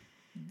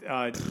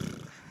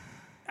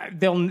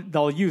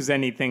 They'll use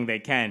anything they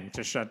can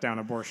to shut down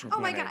abortion clinics.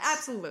 Oh my god,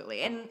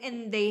 absolutely.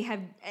 And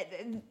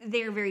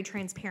they're very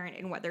transparent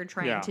in what they're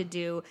trying to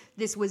do.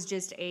 This was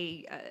just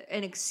an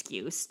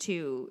excuse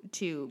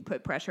to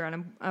put pressure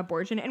on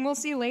abortion, and we'll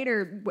see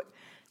later.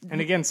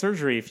 And again,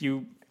 surgery, if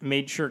you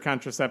made sure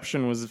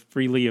contraception was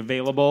freely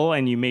available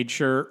and you made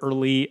sure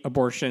early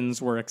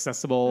abortions were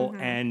accessible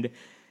and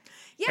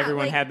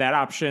everyone had that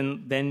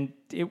option, then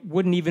it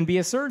wouldn't even be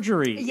a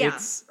surgery. Yeah.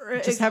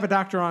 Just have a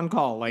doctor on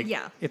call.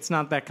 It's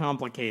not that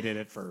complicated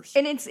at first.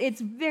 And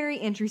it's very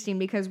interesting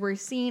because we're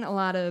seeing a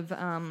lot of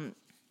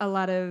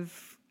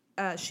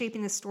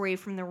shaping the story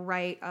from the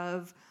right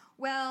of,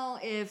 well,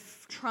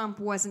 if Trump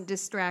wasn't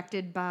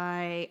distracted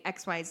by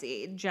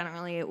XYZ,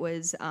 generally it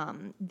was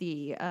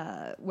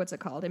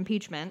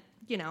impeachment,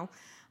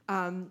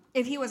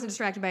 if he wasn't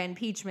distracted by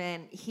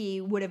impeachment,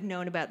 he would have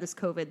known about this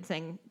COVID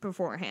thing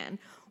beforehand,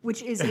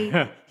 which is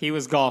he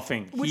was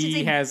golfing.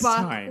 He has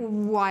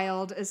time.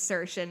 Wild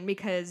assertion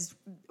because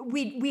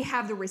we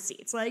have the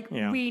receipts.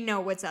 We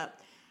know what's up.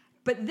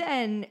 But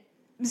then,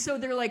 so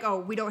they're like, oh,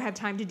 we don't have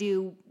time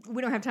to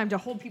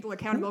hold people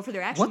accountable for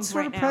their actions. What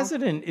sort of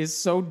president is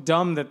so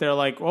dumb that they're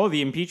like, oh,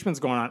 the impeachment's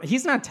going on?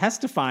 He's not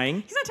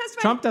testifying.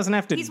 Trump doesn't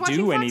have to do anything.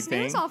 He's watching Fox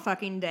News all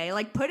fucking day.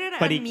 Put it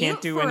but on he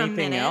can't do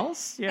anything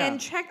else. Yeah. And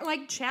chat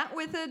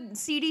with a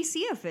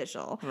CDC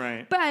official.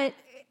 Right. But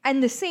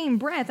in the same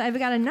breath, I've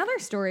got another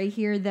story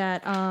here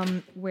that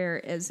where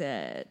is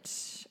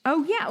it?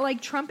 Oh, yeah,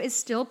 Trump is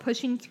still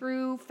pushing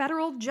through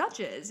federal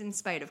judges in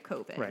spite of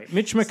COVID. Right.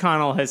 Mitch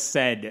McConnell has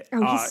said...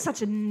 he's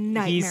such a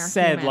nightmare He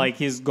said, human.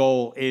 His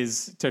goal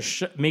is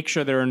to make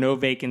sure there are no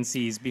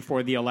vacancies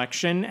before the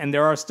election, and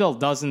there are still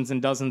dozens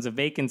and dozens of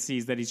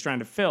vacancies that he's trying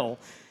to fill.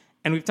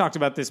 And we've talked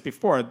about this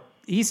before.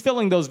 He's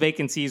filling those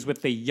vacancies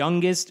with the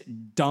youngest,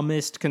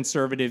 dumbest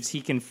conservatives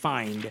he can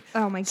find.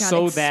 Oh, my God,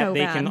 so that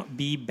they can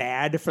be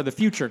bad for the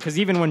future. Because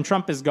even when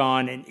Trump is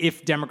gone, and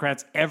if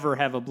Democrats ever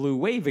have a blue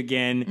wave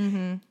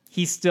again,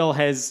 he still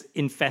has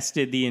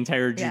infested the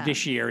entire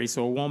judiciary,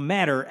 so it won't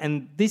matter.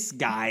 And this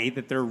guy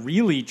that they're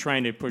really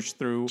trying to push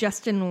through...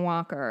 Justin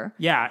Walker.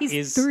 Yeah.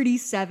 He's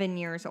 37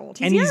 years old.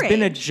 He's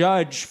been a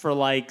judge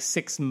for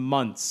 6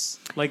 months.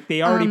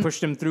 They already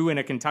pushed him through in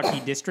a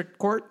Kentucky district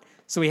court.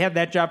 So he had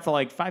that job for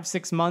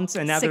 5-6 months,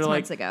 and now they're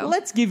like,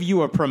 let's give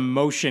you a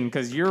promotion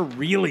because you're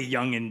really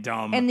young and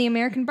dumb. And the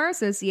American Bar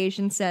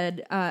Association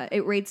said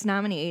it rates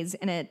nominees,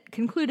 and it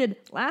concluded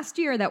last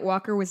year that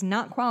Walker was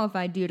not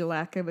qualified due to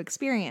lack of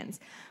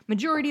experience.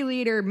 Majority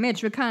Leader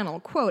Mitch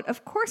McConnell, quote,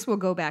 "Of course we'll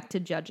go back to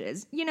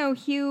judges.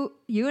 Hugh,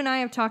 you and I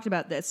have talked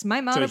about this.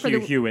 My motto Hugh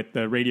Hewitt,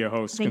 the radio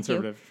host,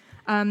 conservative.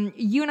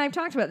 You and I have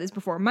talked about this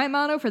before. My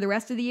motto for the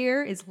rest of the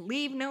year is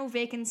leave no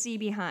vacancy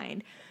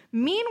behind.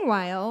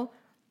 Meanwhile...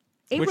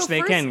 Which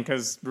they can,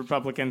 because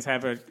Republicans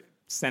have a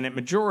Senate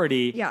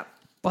majority. Yeah.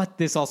 But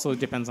this also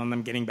depends on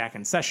them getting back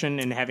in session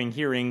and having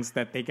hearings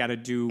that they got to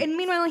do. And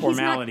meanwhile,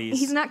 formalities.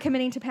 He's not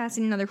committing to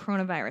passing another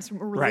coronavirus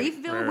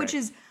relief bill, which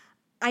is,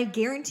 I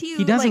guarantee you,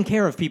 he doesn't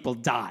care if people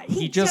die.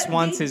 He just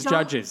wants his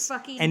judges.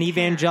 And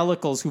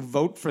evangelicals who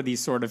vote for these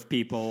sort of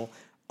people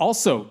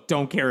also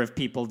don't care if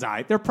people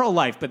die. They're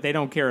pro-life, but they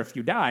don't care if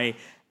you die.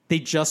 They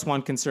just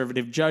want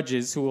conservative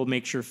judges who will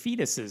make sure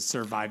fetuses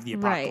survive the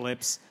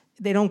apocalypse. Right.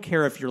 They don't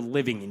care if you're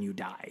living and you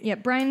die. Yeah,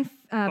 Brian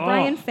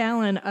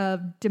Fallon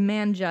of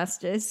Demand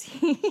Justice,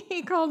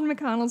 he called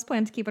McConnell's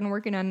plan to keep on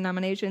working on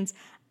nominations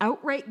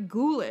outright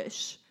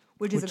ghoulish.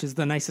 Which is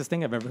the nicest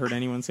thing I've ever heard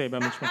anyone say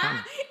about Mitch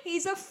McConnell.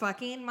 He's a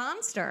fucking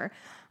monster.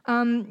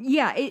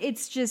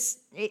 It's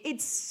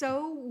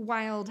so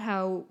wild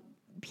how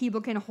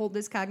people can hold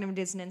this cognitive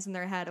dissonance in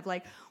their head of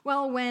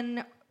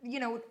when...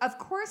 of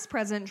course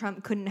President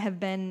Trump couldn't have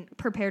been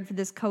prepared for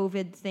this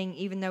COVID thing,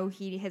 even though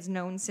he has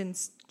known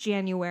since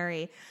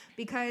January,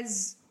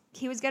 because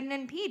he was getting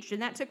impeached,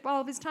 and that took all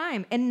of his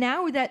time. And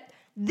now that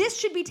this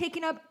should be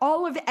taking up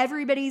all of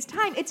everybody's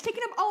time, it's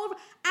taking up all of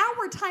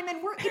our time,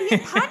 and we're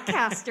idiot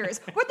podcasters.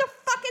 What the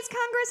fuck is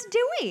Congress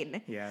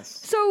doing? Yes.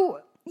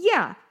 So,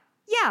 yeah,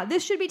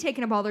 this should be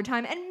taking up all their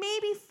time, and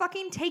maybe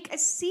fucking take a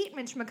seat,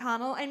 Mitch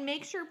McConnell, and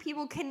make sure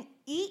people can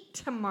eat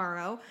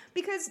tomorrow,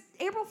 because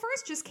April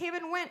 1st just came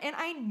and went, and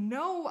I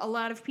know a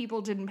lot of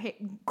people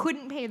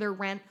couldn't pay their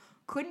rent,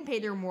 couldn't pay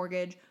their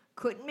mortgage,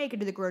 couldn't make it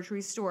to the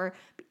grocery store.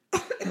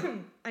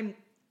 I'm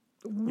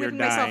whipping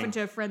myself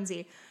into a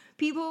frenzy.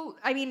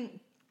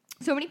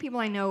 So many people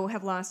I know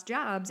have lost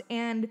jobs,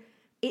 and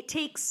it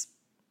takes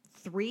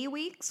 3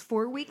 weeks,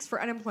 4 weeks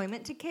for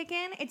unemployment to kick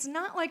in. It's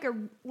not like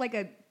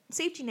a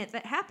safety net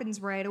that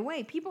happens right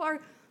away. People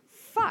are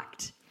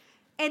fucked.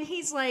 And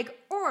he's like,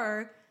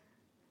 or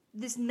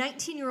this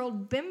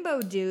 19-year-old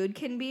bimbo dude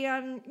can be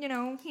on,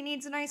 he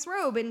needs a nice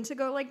robe and to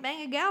go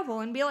bang a gavel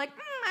and be like,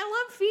 I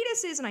love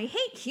fetuses and I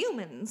hate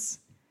humans.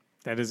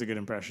 That is a good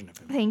impression of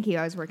him. Thank you.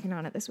 I was working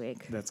on it this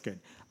week. That's good.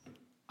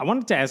 I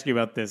wanted to ask you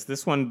about this.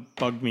 This one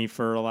bugged me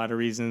for a lot of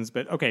reasons,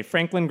 but okay,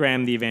 Franklin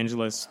Graham, the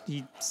evangelist,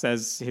 he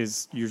says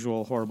his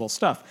usual horrible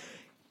stuff.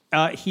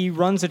 He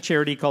runs a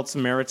charity called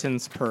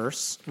Samaritan's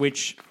Purse,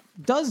 which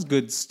does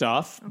good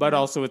stuff, but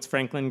also it's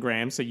Franklin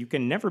Graham, so you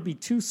can never be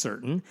too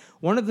certain.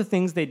 One of the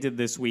things they did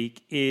this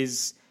week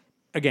is,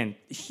 again,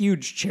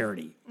 huge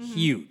charity. Mm-hmm.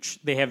 Huge.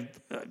 They have,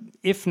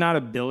 if not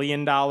 $1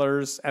 billion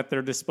at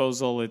their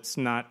disposal, it's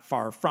not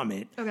far from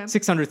it. Okay.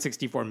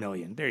 $664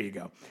 million. There you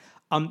go.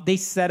 They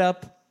set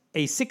up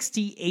a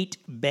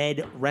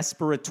 68-bed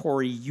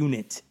respiratory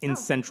unit in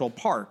Central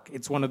Park.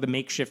 It's one of the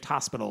makeshift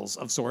hospitals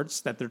of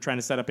sorts that they're trying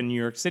to set up in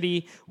New York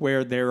City,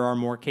 where there are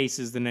more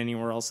cases than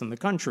anywhere else in the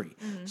country.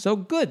 Mm-hmm. So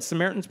good.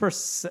 Samaritan's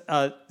Purse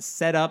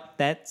set up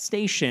that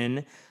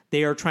station.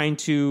 They are trying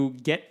to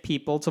get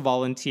people to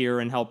volunteer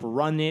and help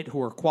run it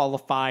who are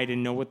qualified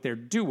and know what they're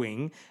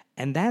doing.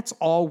 And that's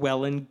all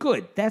well and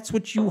good. That's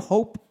what you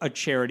hope a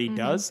charity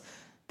does.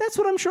 That's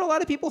what I'm sure a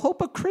lot of people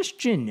hope a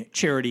Christian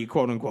charity,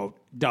 quote unquote,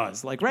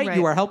 does. Like, right?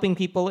 You are helping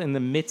people in the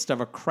midst of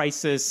a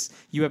crisis.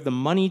 You have the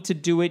money to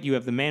do it. You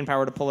have the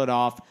manpower to pull it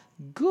off.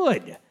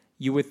 Good,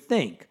 you would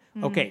think.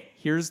 Okay,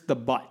 here's the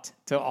but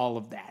to all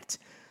of that.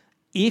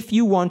 If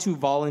you want to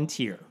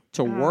volunteer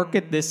to work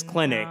at this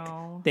clinic,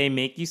 they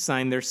make you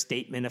sign their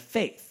statement of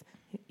faith.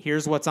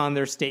 Here's what's on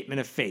their statement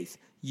of faith.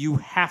 You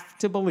have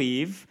to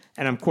believe,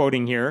 and I'm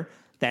quoting here,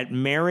 that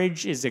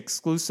marriage is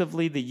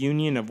exclusively the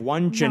union of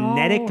one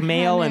genetic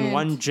male and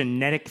one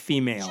genetic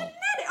female.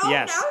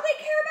 Yes. Now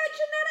they care about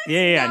genetics?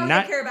 Yeah.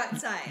 Now they care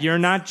about science. You're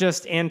not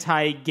just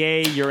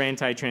anti-gay, you're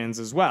anti-trans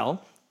as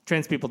well.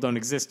 Trans people don't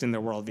exist in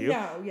their worldview.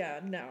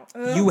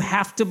 No. You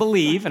have to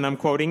believe, and I'm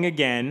quoting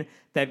again,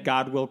 that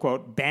God will,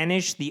 quote,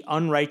 banish the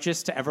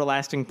unrighteous to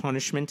everlasting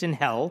punishment in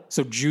hell.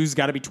 So Jews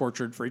got to be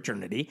tortured for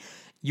eternity.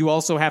 You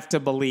also have to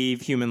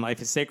believe human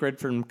life is sacred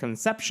from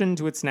conception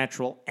to its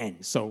natural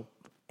end. So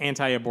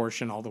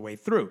anti-abortion all the way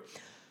through.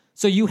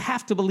 So you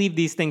have to believe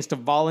these things to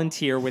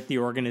volunteer with the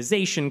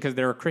organization because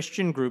they're a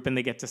Christian group and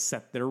they get to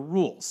set their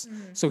rules.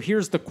 So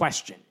here's the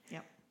question.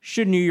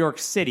 Should New York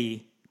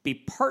City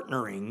be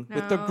partnering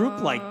with a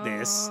group like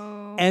this?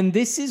 And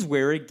this is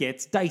where it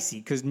gets dicey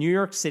because New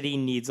York City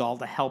needs all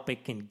the help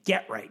it can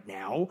get right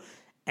now.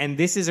 And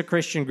this is a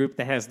Christian group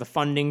that has the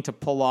funding to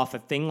pull off a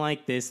thing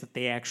like this that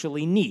they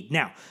actually need.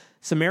 Now,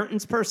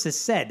 Samaritan's Purse has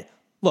said,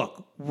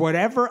 look,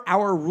 whatever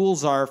our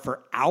rules are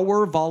for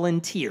our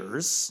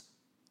volunteers,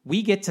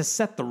 we get to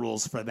set the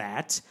rules for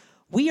that.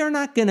 We are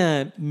not going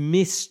to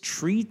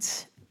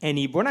mistreat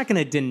we're not going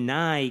to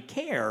deny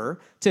care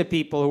to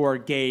people who are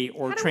gay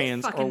or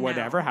trans or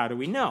whatever. How do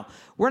we know?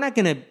 We're not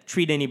going to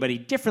treat anybody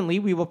differently.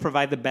 We will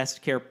provide the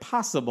best care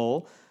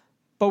possible.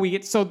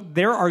 But so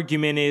their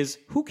argument is,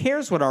 who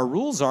cares what our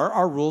rules are?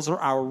 Our rules are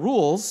our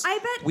rules. I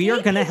bet we are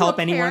going to help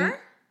anyone.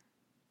 Care.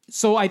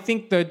 So I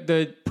think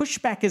the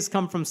pushback has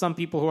come from some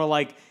people who are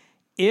like,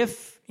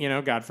 if,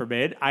 God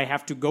forbid, I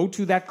have to go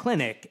to that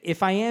clinic,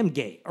 if I am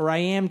gay or I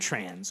am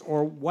trans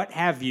or what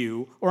have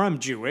you, or I'm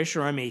Jewish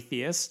or I'm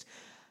atheist,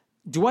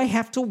 do I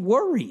have to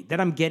worry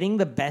that I'm getting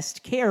the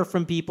best care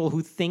from people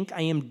who think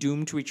I am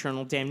doomed to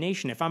eternal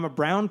damnation? If I'm a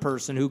brown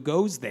person who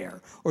goes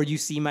there, or you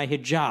see my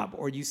hijab,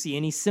 or you see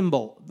any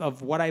symbol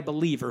of what I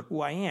believe or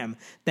who I am,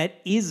 that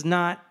is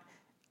not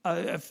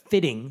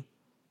fitting,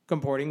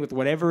 comporting with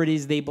whatever it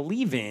is they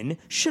believe in,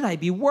 should I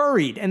be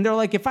worried? And they're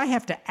like, if I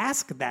have to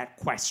ask that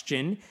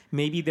question,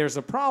 maybe there's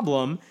a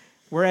problem.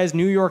 Whereas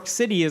New York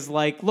City is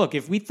like, look,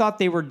 if we thought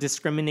they were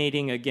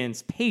discriminating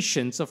against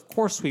patients, of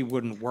course we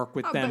wouldn't work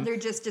with them. But they're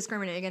just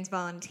discriminating against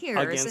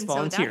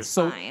volunteers.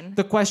 So that's fine.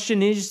 The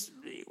question is,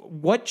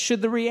 what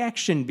should the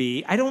reaction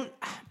be?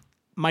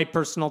 My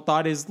personal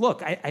thought is,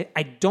 look,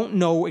 I don't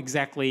know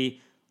exactly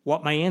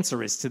what my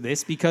answer is to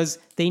this because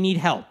they need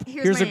help.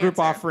 Here's a group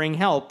offering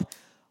help.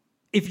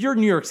 If you're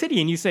New York City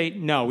and you say,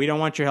 no, we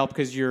don't want your help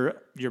because you're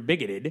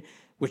bigoted,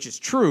 which is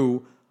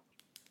true,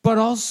 but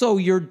also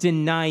you're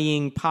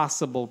denying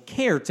possible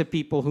care to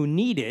people who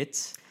need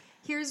it.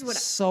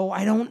 So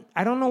I don't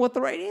know what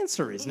the right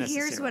answer is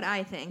necessarily. Here's what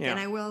I think, and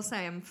I will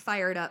say I'm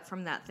fired up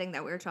from that thing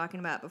that we were talking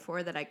about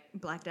before that I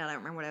blacked out. I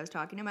don't remember what I was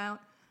talking about.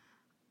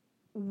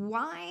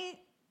 Why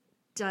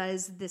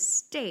does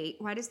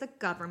the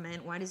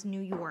government, why does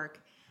New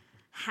York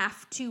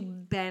have to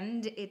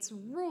bend its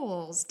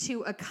rules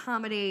to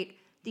accommodate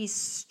these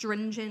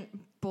stringent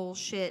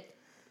bullshit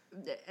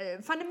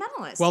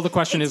fundamentalists? Well, the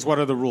question is, what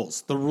are the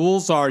rules? The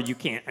rules are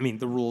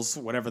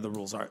whatever the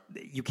rules are,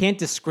 you can't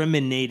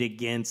discriminate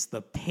against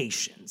the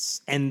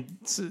patients. And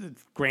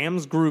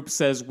Graham's group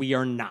says we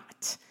are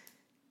not.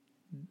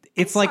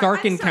 It's like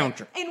Ark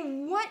Encounter.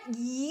 In what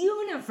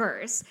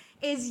universe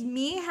is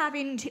me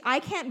having to... I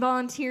can't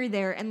volunteer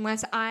there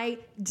unless I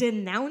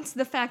denounce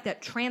the fact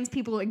that trans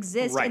people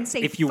exist and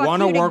say, if you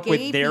want to work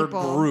with their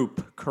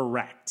group,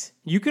 correct.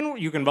 You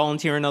can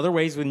volunteer in other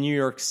ways with New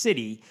York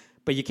City,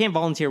 but you can't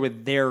volunteer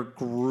with their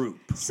group.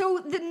 So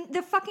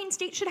the fucking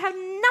state should have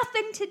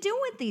nothing to do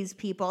with these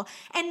people.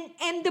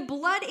 And the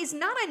blood is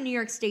not on New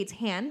York State's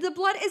hand. The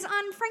blood is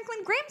on Franklin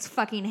Graham's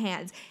fucking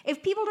hands.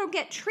 If people don't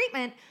get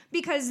treatment,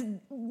 because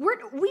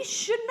we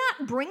should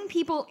not bring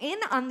people in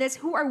on this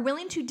who are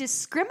willing to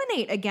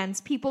discriminate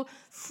against people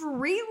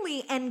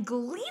freely and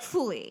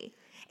gleefully.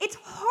 It's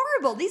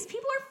horrible. These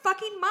people are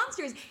fucking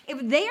monsters. If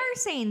they are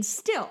saying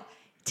still...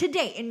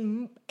 today,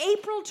 in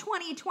April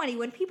 2020,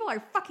 when people are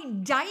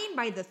fucking dying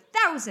by the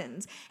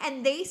thousands,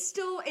 and they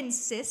still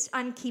insist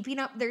on keeping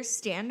up their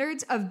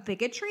standards of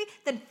bigotry,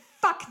 then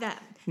fuck them.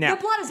 Now,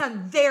 the blood is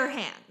on their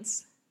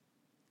hands.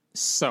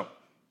 So,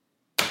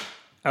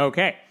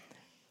 okay.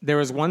 there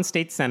was one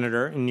state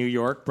senator in New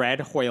York, Brad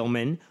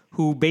Hoylman,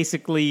 who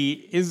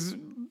basically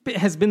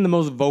has been the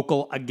most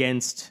vocal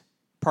against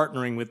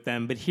partnering with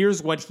them. But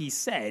here's what he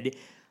said.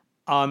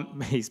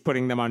 He's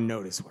putting them on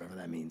notice, whatever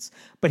that means.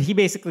 But he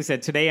basically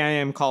said, today I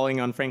am calling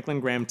on Franklin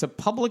Graham to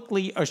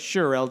publicly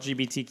assure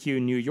LGBTQ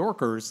New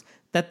Yorkers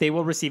that they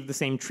will receive the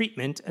same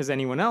treatment as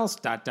anyone else, ...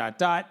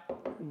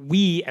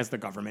 We, as the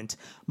government,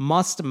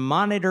 must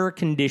monitor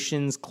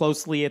conditions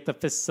closely at the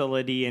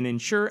facility and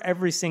ensure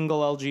every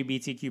single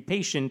LGBTQ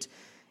patient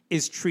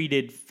is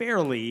treated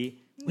fairly.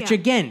 Which,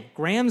 again,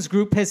 Graham's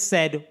group has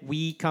said,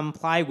 we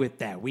comply with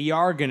that. We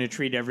are going to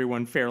treat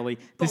everyone fairly.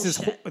 This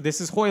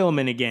is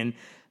Hoylman again.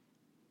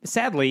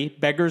 Sadly,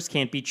 beggars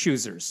can't be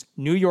choosers.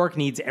 New York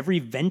needs every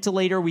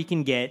ventilator we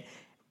can get,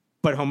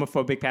 but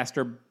homophobic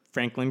Pastor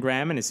Franklin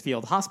Graham and his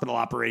field hospital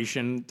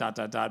operation, ...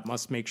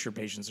 must make sure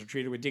patients are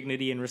treated with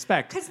dignity and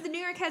respect. Because New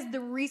York has the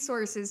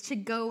resources to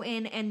go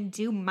in and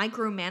do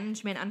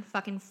micromanagement on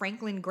fucking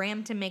Franklin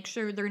Graham to make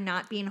sure they're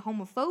not being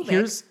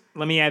homophobic.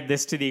 Let me add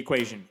this to the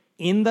equation.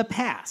 In the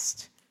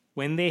past,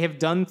 when they have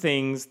done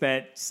things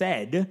that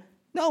said,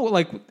 no,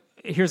 like...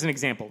 Here's an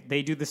example.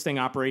 They do this thing,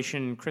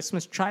 Operation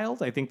Christmas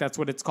Child. I think that's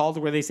what it's called,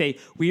 where they say,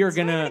 we are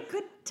going to... That's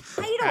not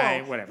a good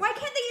title. Whatever. Why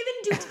can't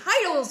they even do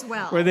titles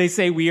well? Where they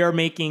say, we are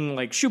making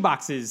like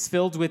shoeboxes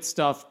filled with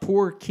stuff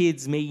poor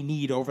kids may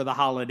need over the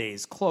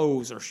holidays,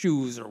 clothes or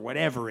shoes or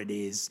whatever it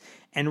is.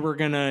 And we're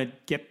going to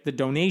get the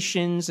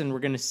donations and we're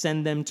going to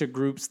send them to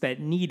groups that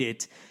need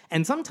it.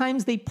 And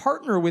sometimes they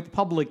partner with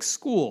public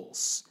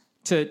schools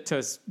to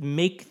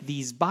make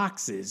these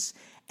boxes.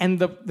 And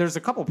there's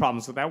a couple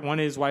problems with that. One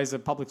is, why is a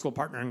public school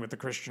partnering with a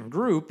Christian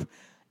group?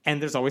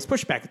 And there's always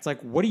pushback. It's like,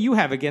 what do you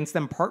have against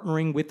them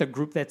partnering with a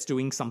group that's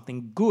doing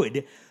something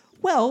good?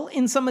 Well,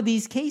 in some of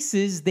these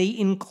cases, they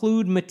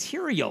include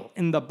material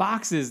in the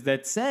boxes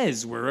that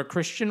says we're a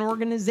Christian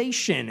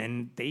organization,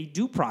 and they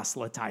do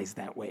proselytize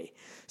that way.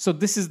 So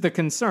this is the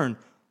concern.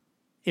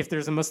 If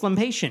there's a Muslim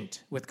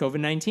patient with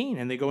COVID-19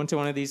 and they go into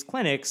one of these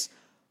clinics,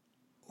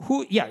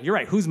 you're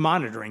right. Who's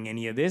monitoring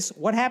any of this?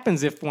 What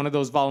happens if one of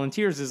those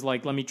volunteers is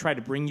like, let me try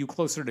to bring you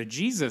closer to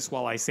Jesus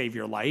while I save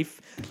your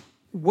life?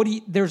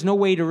 There's no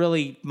way to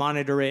really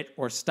monitor it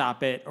or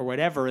stop it or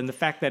whatever. And the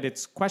fact that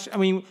it's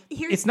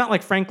it's not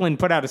like Franklin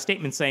put out a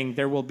statement saying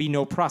there will be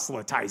no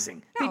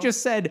proselytizing. No. They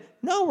just said,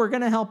 no, we're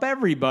going to help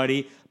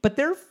everybody. But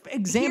their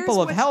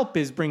example of help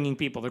is bringing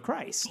people to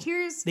Christ.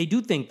 They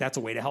do think that's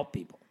a way to help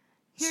people.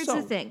 Here's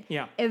the thing.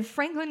 Yeah. If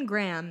Franklin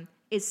Graham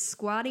is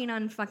squatting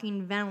on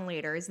fucking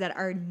ventilators that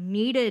are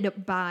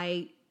needed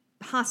by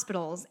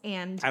hospitals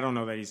and... I don't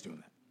know that he's doing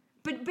that.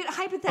 But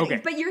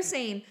hypothetically, but you're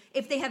saying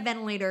if they have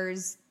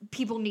ventilators,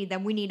 people need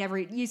them. We need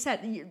every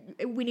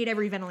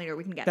ventilator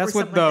we can get. That's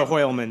what the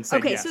Hoylman said.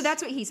 Okay, so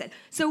that's what he said.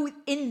 So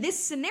in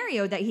this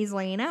scenario that he's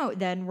laying out,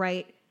 then,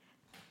 right,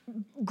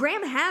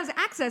 Graham has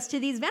access to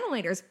these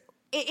ventilators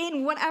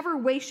in whatever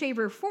way, shape,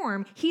 or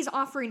form. He's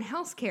offering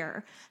health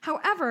care.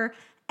 However,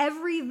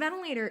 every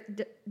ventilator...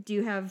 Do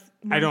you have...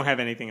 I don't have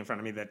anything in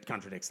front of me that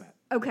contradicts that.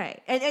 Okay.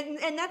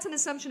 And that's an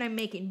assumption I'm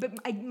making.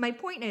 But my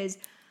point is,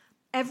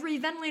 every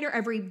ventilator,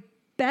 every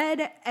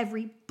bed,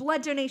 every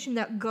blood donation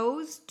that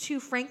goes to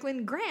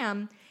Franklin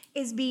Graham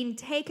is being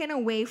taken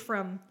away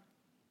from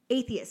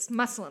atheists,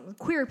 Muslims,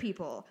 queer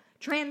people,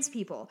 trans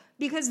people,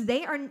 because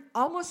they are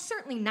almost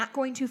certainly not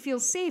going to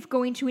feel safe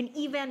going to an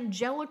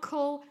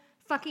evangelical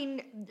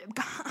fucking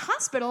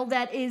hospital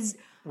that is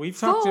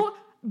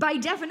by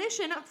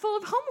definition, full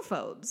of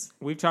homophobes.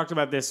 We've talked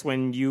about this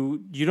when you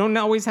don't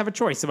always have a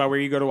choice about where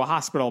you go to a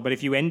hospital, but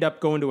if you end up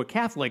going to a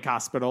Catholic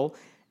hospital,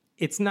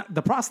 it's not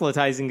the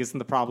proselytizing isn't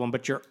the problem,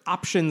 but your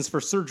options for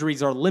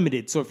surgeries are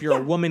limited. So if you're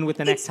a woman with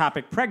an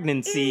ectopic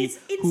pregnancy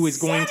who is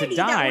going to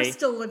die, we're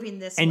still living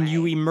this and way.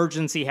 you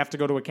emergency have to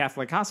go to a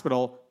Catholic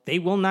hospital, they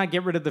will not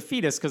get rid of the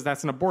fetus because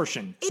that's an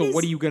abortion.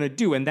 What are you going to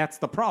do? And that's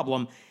the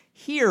problem.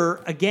 Here,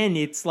 again,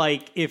 it's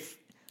like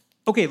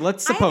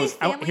let's suppose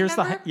here's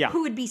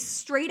who would be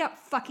straight up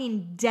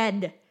fucking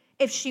dead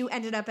if she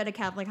ended up at a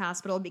Catholic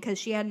hospital because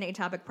she had an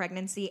ectopic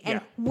pregnancy and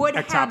would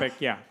have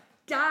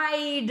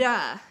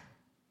died.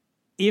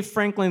 If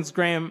Franklin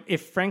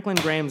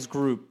Graham's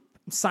group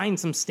signed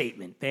some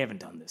statement, they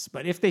haven't done this,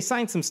 but if they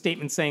signed some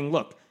statement saying,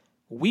 look,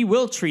 we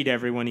will treat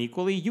everyone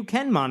equally, you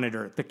can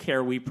monitor the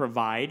care we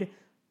provide.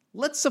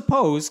 Let's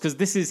suppose, because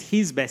this is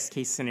his best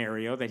case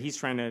scenario that he's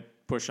trying to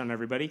push on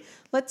everybody,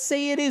 let's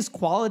say it is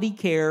quality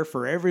care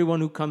for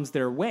everyone who comes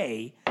their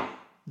way.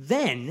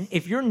 Then,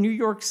 if you're in New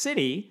York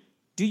City,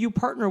 do you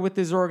partner with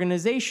this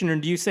organization or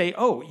do you say,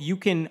 oh, you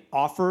can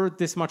offer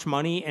this much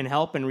money and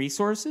help and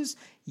resources?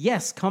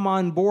 Yes, come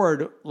on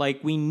board.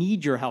 Like, we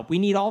need your help. We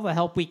need all the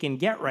help we can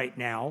get right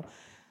now.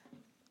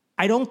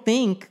 I don't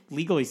think,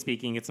 legally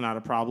speaking, it's not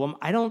a problem.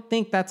 I don't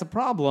think that's a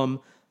problem.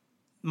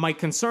 My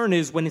concern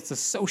is when it's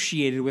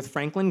associated with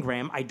Franklin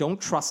Graham, I don't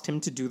trust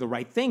him to do the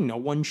right thing. No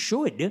one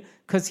should,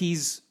 because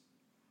he's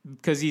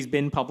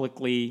been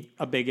publicly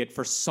a bigot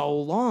for so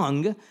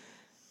long.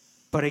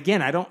 But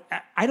again, I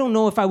don't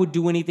know if I would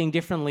do anything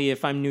differently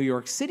if I'm New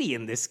York City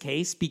in this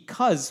case,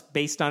 because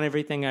based on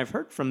everything I've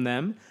heard from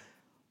them,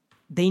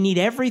 they need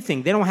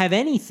everything. They don't have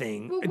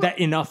anything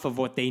enough of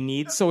what they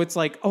need. So it's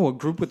like, a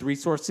group with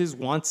resources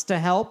wants to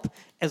help.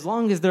 As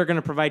long as they're going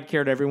to provide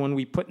care to everyone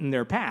we put in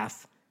their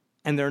path,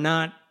 and they're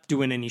not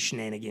doing any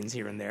shenanigans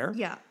here and there,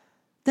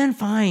 then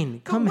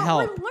fine, come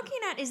help. What we're looking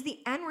at is the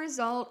end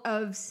result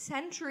of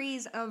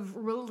centuries of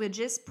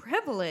religious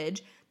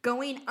privilege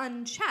going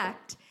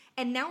unchecked.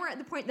 And now we're at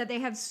the point that they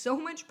have so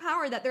much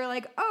power that they're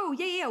like, oh,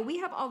 yeah, we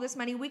have all this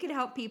money. We can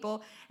help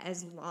people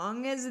as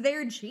long as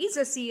they're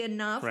Jesus-y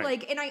enough. Right.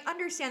 Like, and I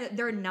understand that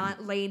they're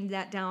not laying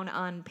that down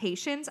on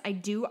patients. I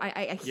do.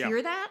 I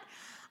hear that.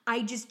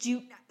 I just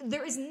do.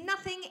 There is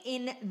nothing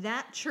in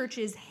that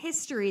church's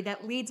history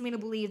that leads me to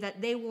believe that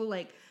they will,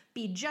 like,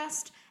 be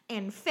just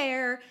and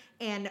fair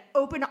and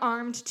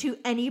open-armed to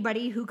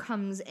anybody who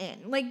comes in.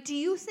 Like, do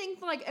you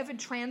think, like, if a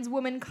trans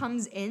woman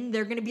comes in,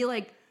 they're going to be,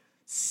 like,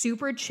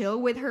 super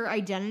chill with her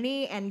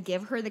identity and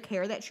give her the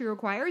care that she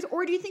requires?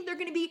 Or do you think they're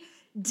going to be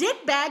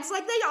dickbags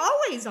like they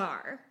always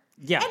are?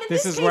 Yeah,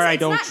 this is where I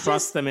don't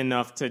trust them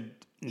enough to...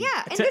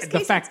 Yeah, the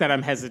fact that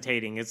I'm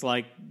hesitating is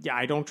like,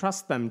 I don't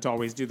trust them to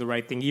always do the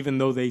right thing, even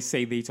though they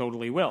say they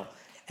totally will.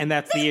 And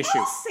that's the issue. They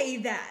all say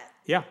that.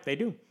 Yeah, they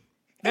do.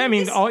 I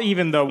mean,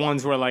 even the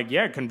ones who are like,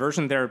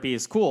 conversion therapy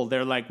is cool,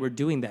 they're like, we're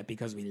doing that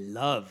because we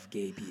love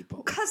gay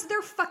people. Because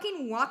they're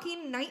fucking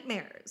walking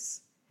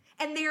nightmares.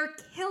 And they are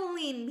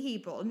killing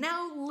people.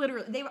 Now,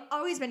 literally, they've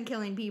always been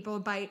killing people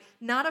by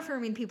not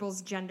affirming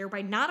people's gender,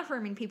 by not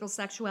affirming people's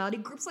sexuality.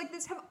 Groups like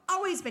this have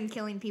always been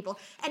killing people.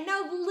 And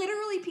now,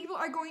 literally, people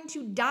are going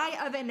to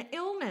die of an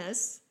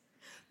illness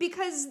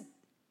because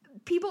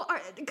they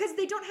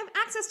don't have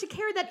access to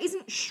care that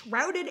isn't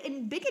shrouded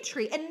in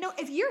bigotry. And no,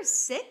 if you're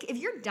sick, if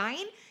you're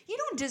dying, you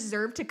don't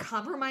deserve to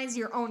compromise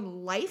your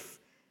own life,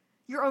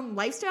 your own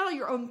lifestyle,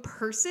 your own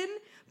person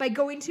by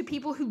going to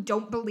people who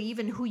don't believe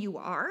in who you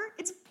are.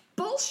 It's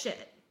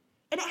bullshit.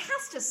 And it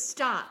has to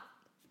stop.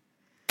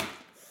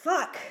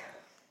 Fuck.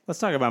 Let's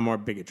talk about more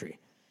bigotry.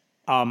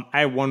 I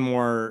have one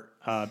more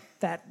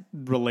that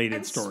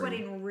related story. I'm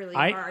sweating really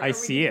hard. I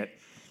see it.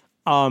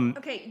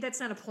 Okay, that's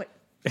not a point.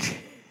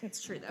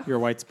 That's true, though. Your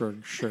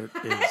Whitesburg shirt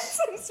is...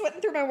 I'm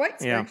sweating through my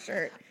Whitesburg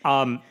shirt.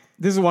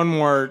 This is one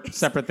more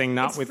separate thing,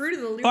 not it's with... fruit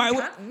of the loom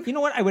cotton. You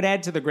know what? I would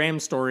add to the Graham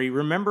story.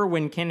 Remember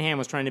when Ken Ham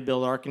was trying to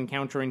build Ark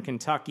Encounter in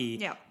Kentucky?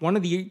 Yeah. One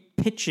of the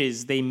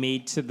pitches they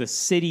made to the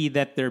city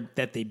that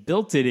they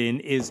built it in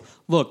is,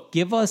 look,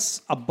 give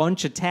us a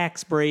bunch of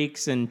tax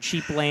breaks and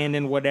cheap land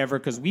and whatever,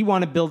 because we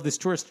want to build this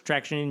tourist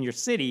attraction in your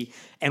city.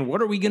 And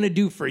what are we going to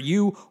do for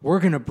you? We're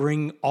going to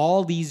bring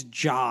all these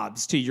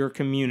jobs to your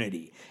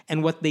community.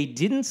 And what they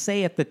didn't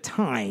say at the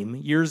time,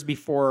 years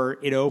before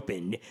it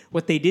opened,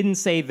 what they didn't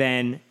say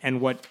then,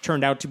 and what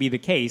turned out to be the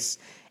case,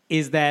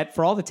 is that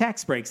for all the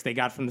tax breaks they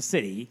got from the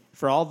city,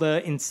 for all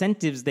the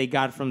incentives they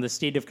got from the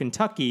state of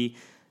Kentucky,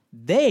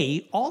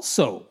 they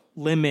also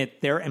limit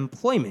their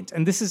employment.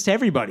 And this is to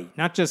everybody,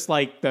 not just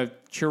like the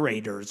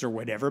curators or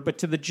whatever, but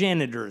to the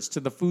janitors, to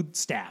the food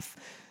staff.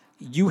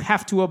 You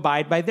have to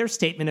abide by their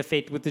statement of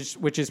faith,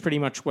 which is pretty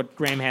much what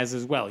Graham has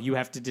as well. You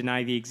have to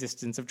deny the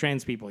existence of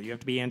trans people. You have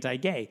to be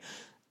anti-gay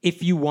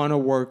if you want to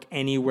work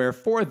anywhere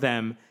for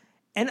them.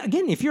 And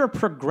again, if you're a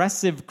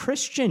progressive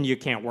Christian, you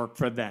can't work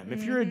for them.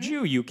 If you're a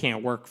Jew, you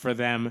can't work for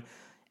them.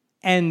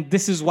 And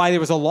this is why there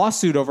was a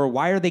lawsuit over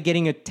why are they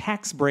getting a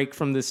tax break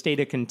from the state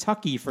of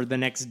Kentucky for the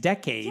next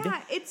decade?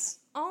 Yeah, it's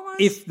almost...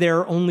 if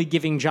they're only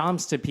giving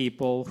jobs to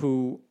people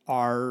who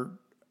are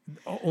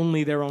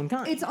only their own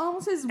kind. It's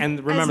almost as...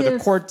 And remember, the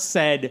court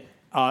said...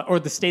 or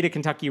the state of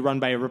Kentucky, run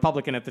by a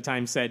Republican at the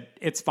time, said,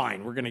 it's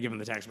fine, we're going to give them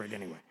the tax break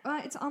anyway.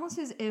 It's almost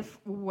as if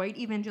white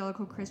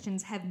evangelical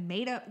Christians have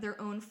made up their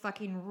own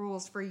fucking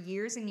rules for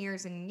years and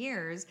years and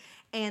years,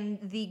 and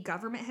the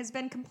government has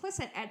been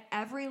complicit at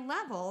every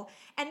level,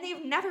 and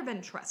they've never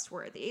been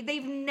trustworthy.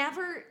 They've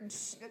never...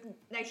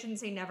 I shouldn't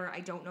say never, I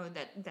don't know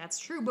that that's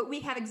true, but we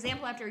have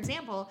example after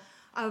example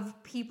of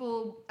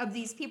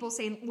these people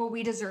saying, well,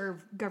 we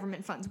deserve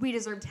government funds. We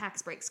deserve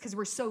tax breaks because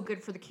we're so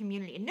good for the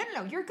community. No.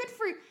 You're good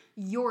for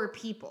your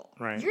people.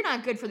 Right. You're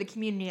not good for the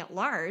community at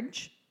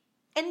large.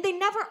 And they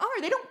never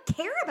are. They don't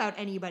care about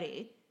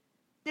anybody.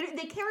 They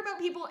care about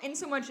people in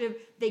so much of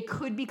they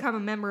could become a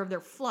member of their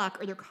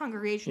flock or their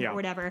congregation or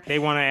whatever. They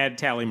want to add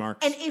tally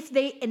marks. And if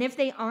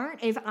they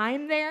aren't, if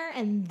I'm there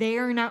and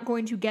they're not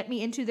going to get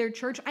me into their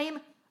church, I am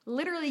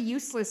literally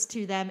useless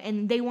to them,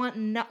 and they want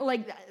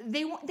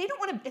they don't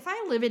want to. If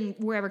I live in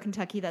wherever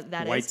Kentucky that is,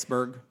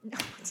 Whitesburg. No,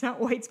 it's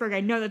not Whitesburg. I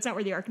know that's not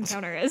where the Ark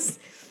Encounter is.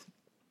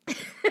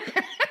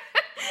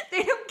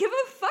 They don't give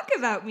a fuck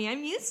about me.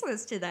 I'm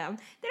useless to them.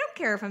 They don't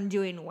care if I'm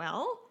doing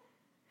well.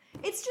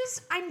 It's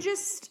just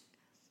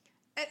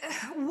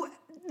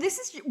this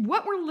is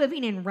what we're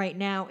living in right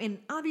now, and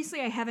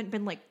obviously I haven't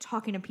been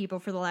talking to people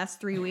for the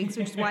last 3 weeks,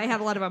 which is why I have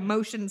a lot of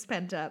emotions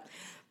pent up.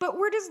 But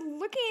we're just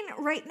looking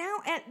right now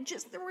at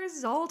just the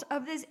result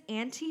of this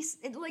anti-science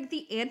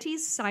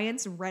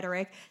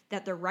rhetoric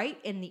that the right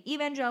and the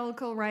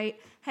evangelical right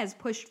has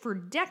pushed for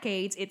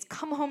decades. It's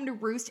come home to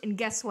roost, and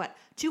guess what?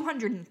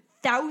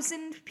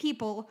 200,000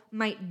 people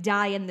might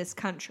die in this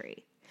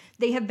country.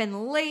 They have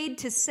been laid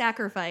to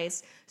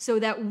sacrifice so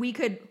that we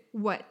could,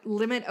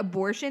 limit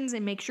abortions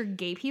and make sure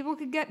gay people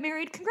could get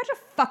married?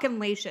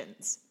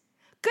 Congratulations.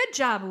 Good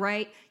job,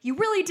 right? You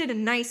really did a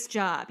nice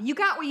job. You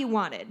got what you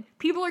wanted.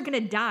 People are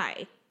going to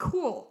die.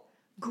 Cool.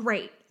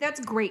 Great. That's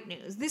great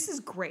news. This is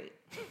great.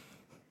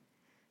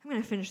 I'm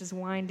going to finish this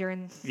wine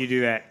during... You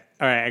do that.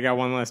 All right, I got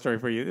one last story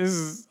for you. This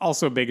is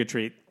also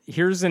bigotry.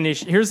 Here's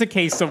a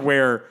case of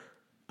where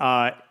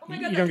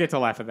you don't get to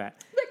laugh at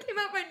that. That came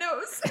out my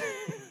nose.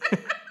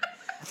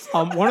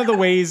 One of the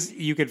ways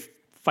you could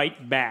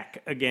fight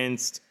back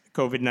against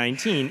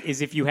COVID-19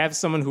 is if you have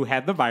someone who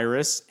had the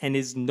virus and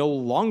is no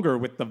longer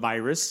with the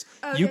virus,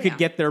 you could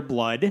get their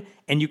blood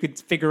and you could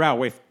figure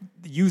out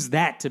use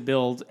that to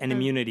build an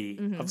immunity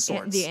of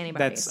sorts. The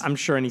antibodies. I'm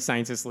sure any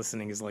scientist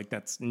listening is like,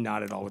 that's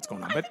not at all what's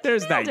going on. But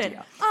there's the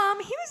idea.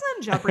 He was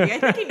on Jeopardy. I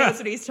think he knows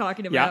what he's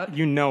talking about. Yeah,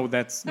 you know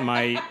that's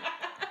my...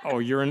 Oh,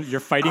 you're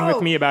fighting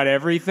with me about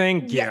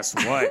everything? Guess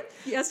what?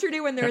 Yesterday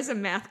when there was a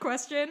math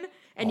question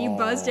and you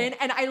buzzed in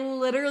and I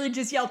literally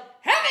just yelled,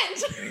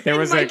 "Haven't!" There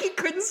was Mikey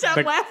couldn't stop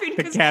laughing.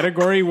 The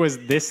category was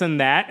this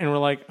and that, and we're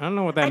like, I don't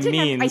know what that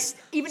means.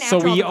 Even after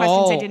all the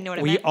questions, I didn't know what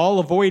it meant. We all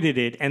avoided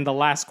it, and the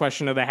last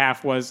question of the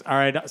half was, all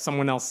right,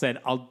 someone else said,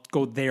 I'll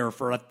go there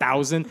for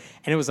 1,000,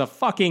 and it was a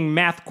fucking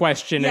math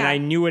question, and I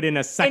knew it in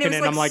a second,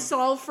 and I'm like,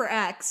 solve for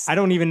X. I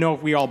don't even know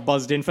if we all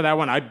buzzed in for that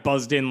one. I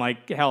buzzed in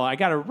like hell. I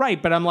got it right,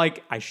 but I'm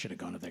like, I should have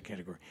gone to that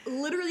category.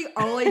 Literally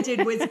all I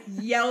did was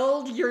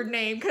yelled your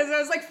name, because I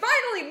was like,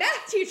 finally,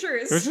 math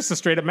teachers. It was just a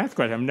straight up math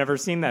question. I've never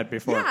seen that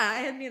before. Yeah, I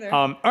hadn't either.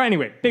 Or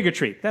anyway,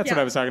 bigotry. That's what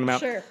I was talking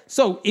about. Sure.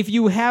 So if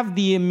you have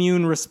the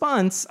immune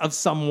response of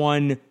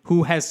someone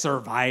who has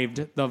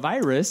survived the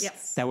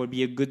virus, that would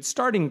be a good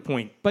starting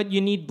point. But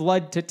you need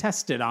blood to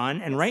test it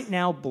on. And right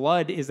now,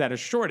 blood is at a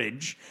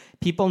shortage.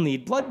 People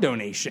need blood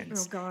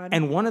donations. Oh, God.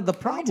 And one of the Can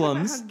we talk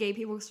problems... about how gay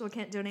people still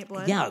can't donate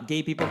blood? Yeah,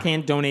 gay people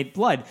can't donate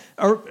blood.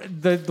 Or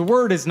the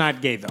word is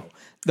not gay, though.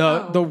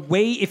 The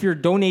way, if you're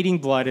donating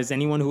blood, as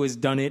anyone who has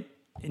done it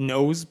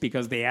knows,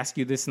 because they ask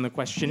you this in the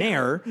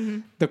questionnaire,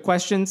 the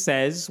question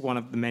says, one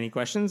of the many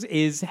questions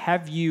is,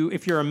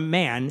 if you're a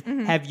man,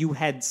 have you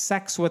had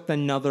sex with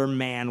another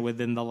man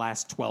within the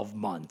last 12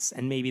 months?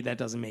 And maybe that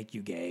doesn't make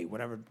you gay,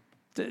 whatever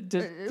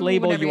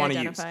label you want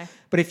to use.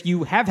 But if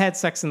you have had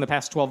sex in the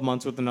past 12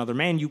 months with another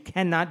man, you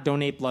cannot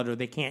donate blood or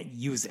they can't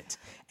use it.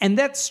 And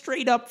that's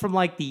straight up from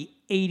like the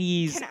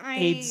 80s. Can I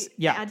AIDS.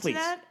 add Please. to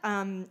that?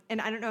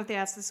 And I don't know if they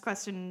asked this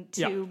question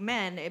to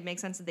men. It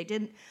makes sense that they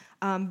didn't.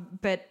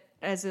 But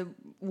as a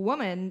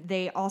woman,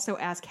 they also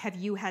ask, have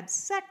you had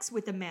sex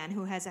with a man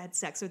who has had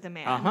sex with a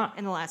man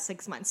in the last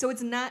 6 months? So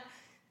it's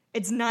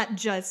not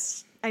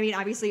just, I mean,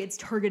 obviously it's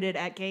targeted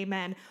at gay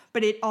men,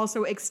 but it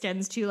also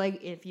extends to,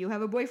 like, if you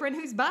have a boyfriend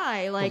who's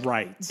bi, like,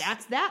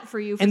 that's that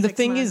for you for And the 6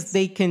 thing months. is,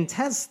 they can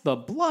test the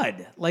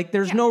blood. Like,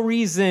 there's no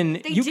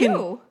reason...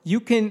 You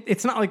can...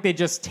 It's not like they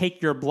just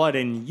take your blood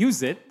and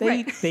use it.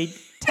 They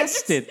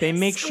test it. They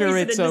make sure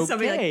it's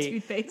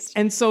okay. Like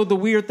and so the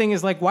weird thing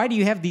is, like, why do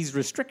you have these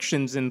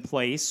restrictions in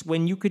place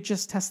when you could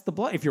just test the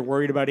blood? If you're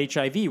worried about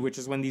HIV, which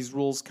is when these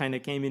rules kind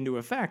of came into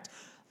effect,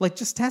 like,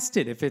 just test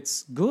it. If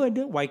it's good,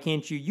 why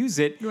can't you use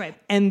it? Right.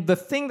 And the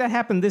thing that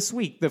happened this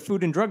week, the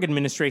Food and Drug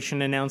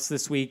Administration announced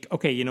this week,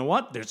 okay, you know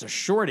what? There's a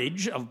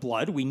shortage of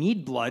blood. We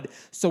need blood.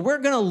 So we're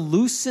going to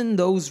loosen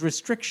those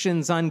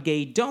restrictions on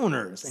gay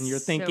donors. And you're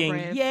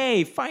thinking,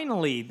 yay,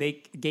 finally,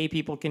 gay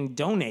people can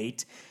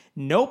donate.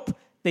 Nope.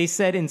 They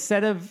said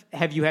instead of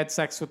have you had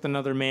sex with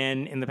another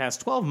man in the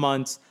past 12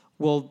 months,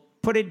 we'll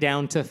put it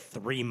down to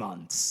 3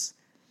 months.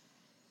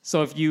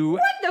 So if you...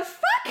 What the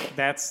fuck?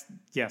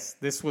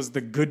 This was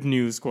the good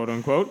news, quote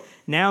unquote.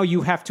 Now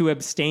you have to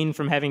abstain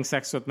from having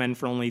sex with men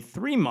for only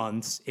 3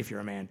 months if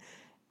you're a man,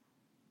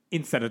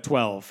 instead of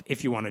 12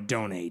 if you want to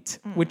donate,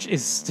 which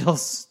is still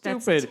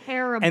stupid. That's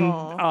terrible.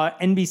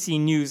 And NBC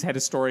News had a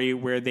story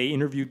where they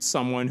interviewed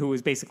someone who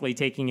was basically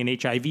taking an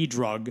HIV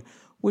drug,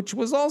 which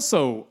was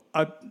also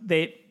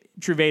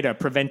Truvada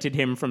prevented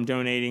him from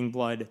donating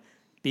blood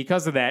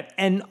because of that.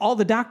 And all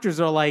the doctors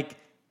are like,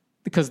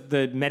 because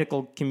the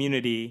medical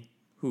community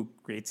who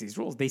creates these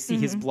rules, they see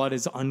his blood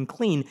as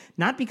unclean,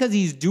 not because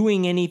he's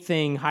doing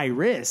anything high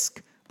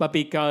risk, but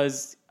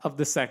because of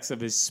the sex of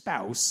his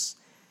spouse.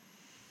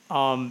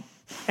 And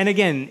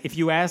again, if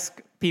you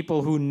ask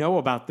people who know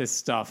about this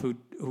stuff, who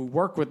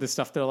work with this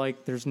stuff, they're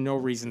like, there's no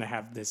reason to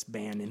have this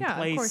ban in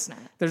place. Of course not.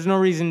 There's no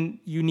reason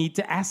you need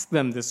to ask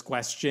them this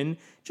question.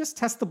 Just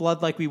test the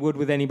blood like we would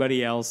with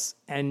anybody else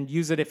and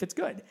use it if it's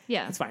good.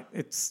 Yeah. It's fine.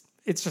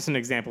 It's just an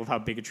example of how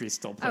bigotry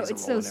still plays a role in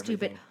everything. Oh, it's so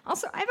stupid.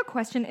 Also, I have a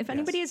question. If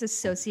anybody is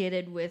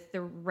associated with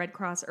the Red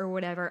Cross or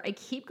whatever, I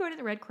keep going to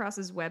the Red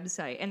Cross's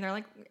website, and they're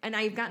like, and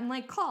I've gotten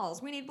like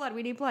calls, we need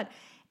blood.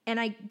 And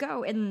I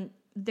go, and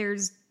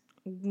there's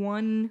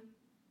one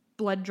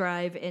blood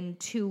drive in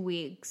 2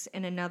 weeks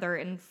and another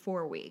in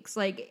 4 weeks.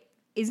 Like,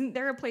 isn't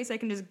there a place I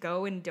can just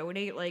go and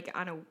donate, like,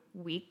 on a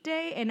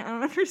weekday? And I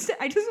don't understand.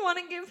 I just want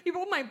to give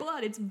people my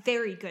blood. It's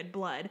very good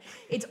blood.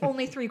 It's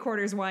only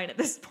 3/4 wine at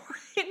this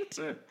point.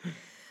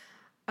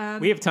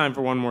 We have time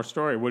for one more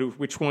story.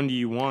 Which one do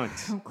you want?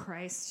 Oh,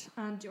 Christ.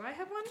 Do I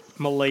have one?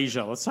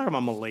 Malaysia. Let's talk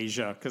about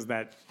Malaysia, because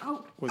that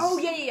was... Oh,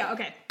 yeah.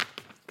 Okay.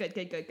 Good.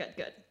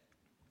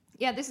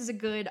 Yeah, this is a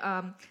good...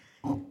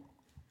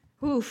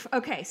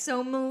 Okay,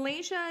 so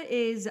Malaysia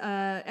is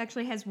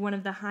actually has one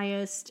of the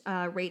highest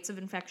rates of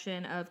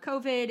infection of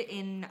COVID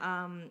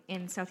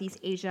in Southeast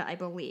Asia, I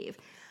believe.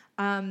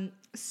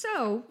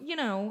 So,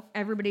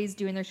 everybody's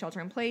doing their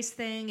shelter-in-place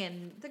thing,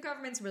 and the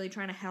government's really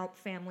trying to help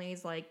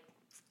families, like,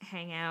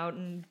 hang out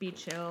and be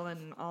chill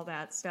and all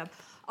that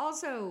stuff.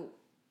 Also,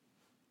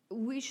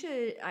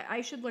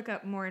 I should look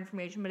up more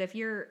information, but if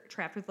you're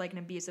trapped with, like, an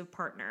abusive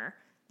partner,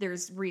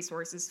 there's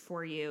resources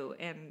for you,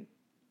 and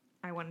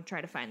I want to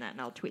try to find that,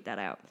 and I'll tweet that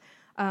out.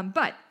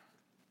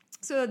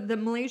 So the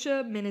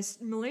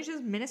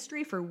Malaysia's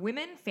Ministry for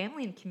Women,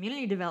 Family, and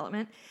Community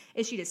Development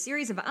issued a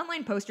series of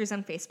online posters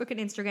on Facebook and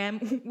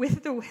Instagram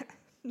with the...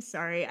 I'm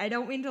sorry, I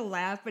don't mean to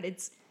laugh, but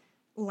it's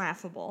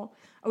laughable.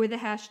 With the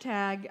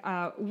hashtag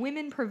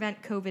Women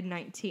Prevent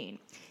COVID-19.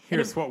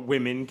 Here's what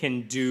women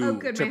can do to prevent. Oh,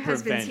 good, my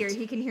husband's here.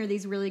 He can hear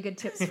these really good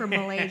tips from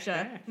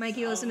Malaysia.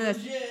 Mikey, listen to this.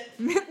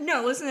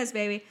 No, listen to this,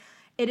 baby.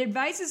 It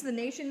advises the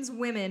nation's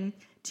women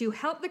to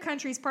help the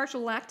country's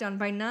partial lockdown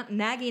by not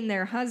nagging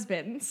their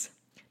husbands.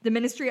 The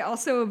ministry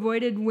also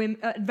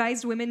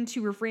advised women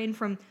to refrain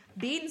from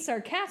being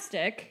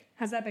sarcastic.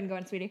 How's that been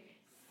going, sweetie?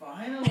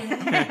 Finally.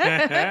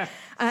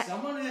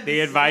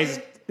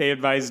 They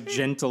advised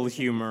gentle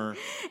humor.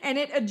 And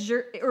it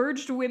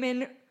urged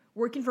women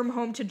working from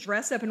home to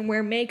dress up and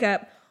wear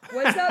makeup.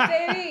 What's up,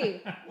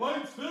 baby?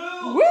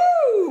 Whitesville!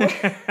 Woo!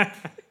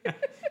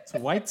 It's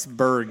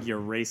Whitesburg, you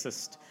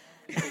racist.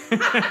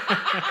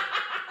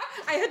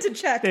 I had to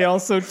check. They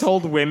also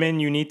told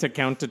women you need to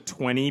count to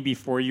 20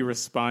 before you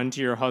respond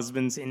to your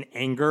husbands in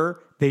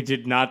anger. They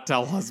did not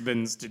tell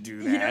husbands to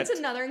do that. It's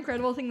another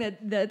incredible thing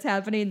that's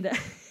happening.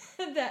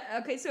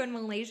 Okay, so in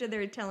Malaysia,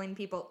 they're telling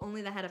people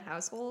only the head of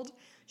household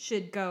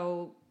should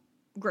go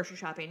grocery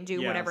shopping,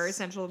 do whatever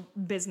essential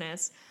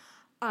business.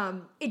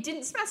 It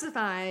didn't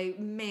specify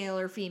male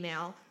or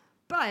female,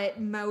 but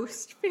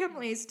most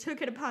families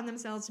took it upon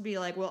themselves to be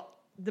like, well,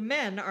 the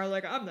men are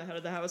like, I'm the head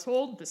of the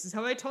household. This is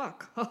how I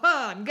talk.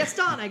 I'm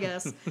Gaston, I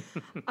guess.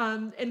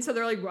 And so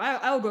they're like, well,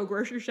 I'll go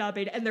grocery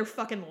shopping. And they're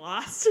fucking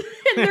lost.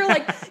 And they're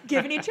like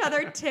giving each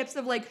other tips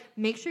of like,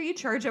 make sure you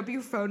charge up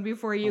your phone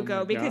before you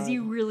go because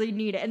you really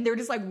need it. And they're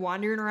just like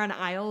wandering around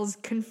aisles,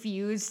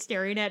 confused,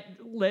 staring at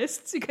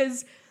lists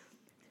because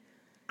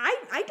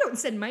I don't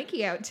send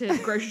Mikey out to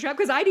grocery shop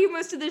because I do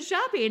most of the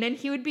shopping and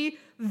he would be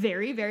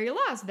very, very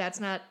lost. That's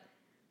not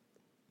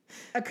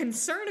a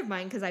concern of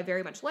mine because I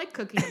very much like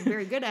cooking and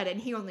very good at it,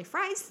 and he only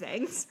fries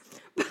things.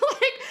 But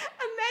like,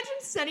 imagine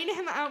sending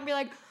him out and be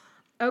like,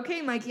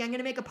 "Okay, Mikey, I'm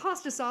gonna make a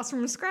pasta sauce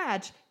from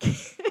scratch.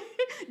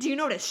 Do you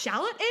know what a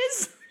shallot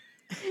is?"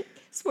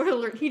 Spoiler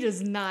alert: he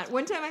does not.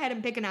 One time I had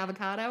him pick an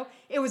avocado.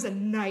 It was a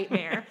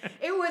nightmare.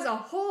 It was a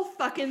whole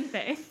fucking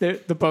thing.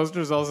 The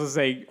posters also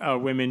say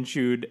women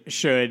should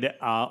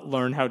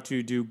learn how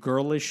to do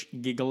girlish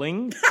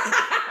giggling,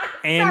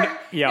 and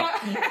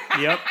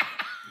yep.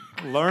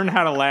 Learn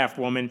how to laugh,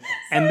 woman.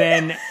 And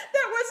then that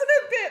wasn't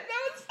a bit.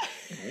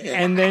 That was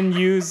and then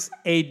use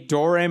a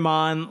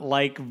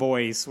Doraemon-like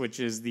voice, which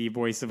is the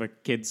voice of a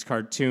kid's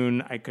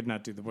cartoon. I could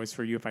not do the voice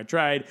for you if I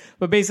tried.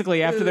 But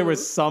basically, after there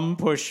was some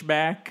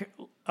pushback,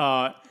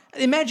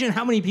 imagine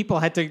how many people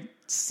had to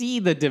see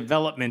the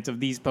development of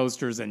these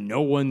posters and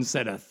no one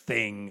said a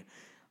thing.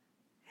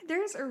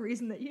 There's a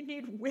reason that you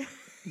need women.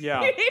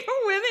 Yeah. You need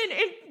women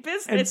in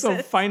business. And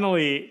so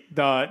finally,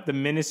 the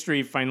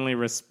ministry finally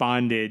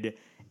responded.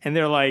 And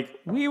they're like,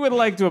 we would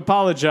like to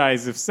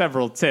apologize if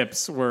several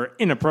tips were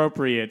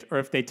inappropriate or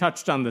if they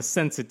touched on the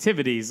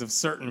sensitivities of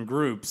certain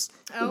groups.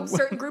 Oh,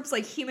 certain groups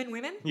like human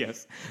women?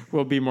 Yes.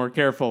 We'll be more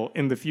careful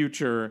in the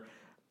future.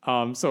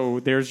 So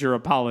there's your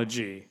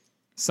apology.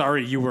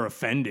 Sorry you were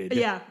offended.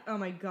 Yeah. Oh,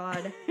 my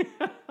God.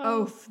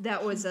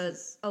 That was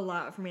a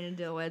lot for me to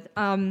deal with.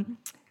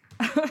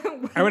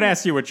 I would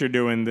ask you what you're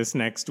doing this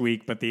next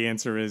week, but the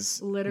answer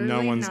is literally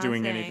no one's nothing.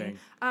 doing anything.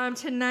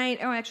 Tonight,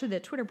 actually, the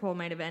Twitter poll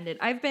might have ended.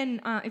 I've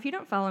been, if you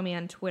don't follow me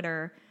on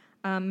Twitter,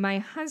 my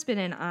husband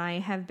and I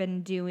have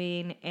been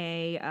doing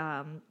a,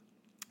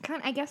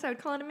 I guess I would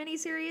call it a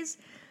mini-series,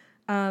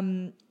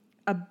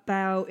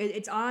 about,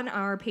 it's on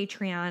our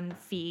Patreon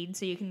feed,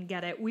 so you can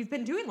get it. We've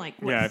been doing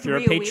if you're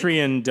a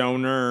Patreon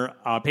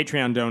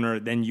donor,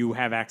 then you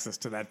have access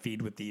to that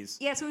feed with these.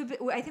 Yeah, so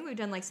I think we've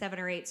done 7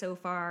 or 8 so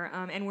far,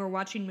 and we're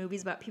watching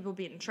movies about people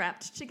being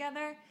trapped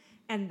together,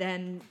 and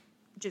then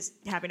just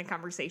having a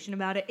conversation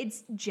about it.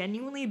 It's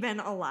genuinely been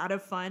a lot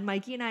of fun.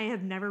 Mikey and I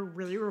have never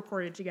really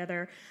recorded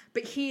together,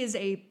 but he is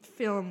a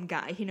film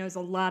guy. He knows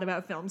a lot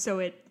about film, so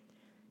it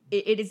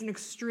is an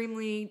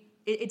extremely...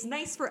 It's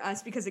nice for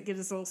us because it gives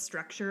us a little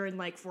structure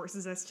and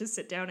forces us to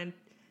sit down and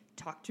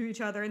talk to each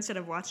other instead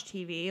of watch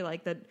TV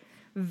like the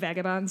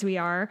vagabonds we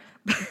are.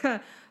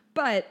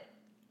 But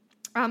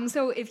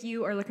so if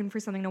you are looking for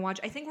something to watch,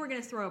 I think we're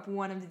going to throw up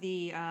one of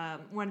the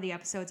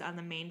episodes on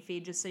the main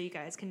feed just so you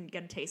guys can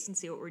get a taste and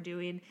see what we're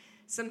doing.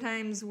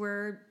 Sometimes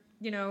we're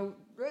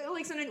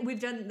like something we've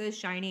done The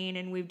Shining,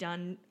 and we've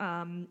done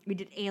we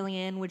did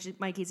Alien, which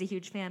Mikey's a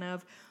huge fan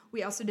of.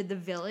 We also did The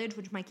Village,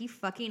 which Mikey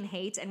fucking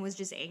hates and was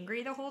just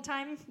angry the whole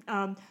time.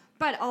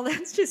 But all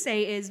that's to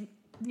say is,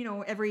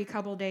 every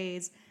couple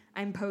days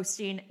I'm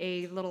posting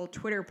a little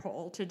Twitter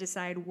poll to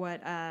decide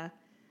what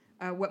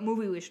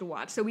movie we should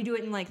watch. So we do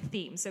it in like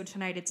themes. So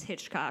tonight it's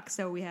Hitchcock.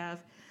 So we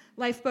have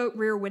Lifeboat,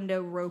 Rear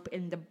Window, Rope,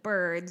 and The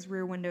Birds.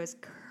 Rear Window is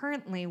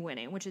currently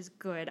winning, which is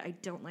good. I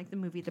don't like the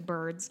movie The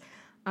Birds.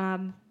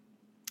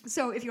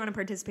 So if you want to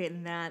participate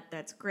in that,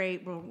 that's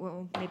great.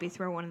 We'll maybe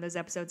throw one of those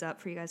episodes up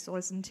for you guys to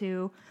listen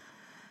to.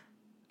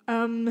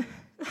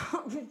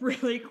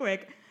 Really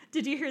quick,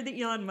 did you hear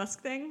the Elon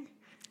Musk thing?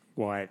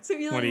 What? So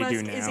Elon what do you Musk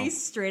do now? is a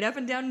straight up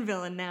and down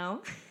villain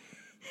now.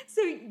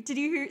 So did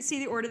you see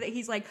the order that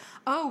he's like,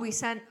 oh, we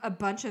sent a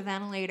bunch of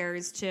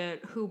ventilators to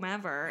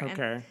whomever.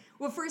 Okay. And,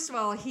 well, first of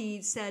all,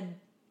 he said,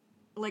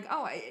 like,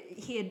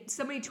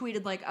 somebody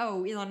tweeted like,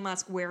 oh, Elon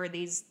Musk, where are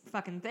these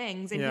fucking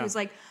things? And he was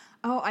like,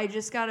 oh, I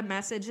just got a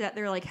message that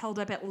they're like held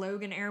up at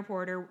Logan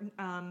Airport or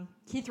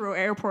Heathrow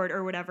Airport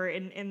or whatever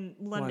in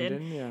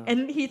London. Yeah.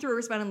 And Heathrow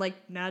responded like,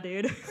 nah,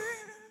 dude,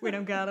 we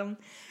don't got them.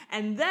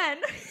 And then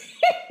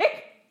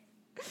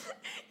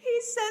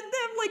he sent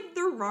them like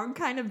the wrong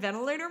kind of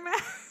ventilator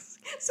masks.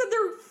 So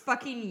they're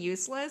fucking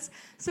useless.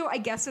 So I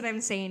guess what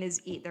I'm saying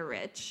is eat the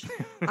rich.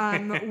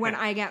 When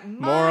I got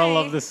my... Moral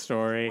of the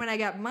story. When I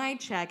got my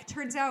check,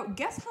 turns out,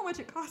 guess how much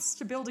it costs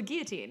to build a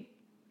guillotine?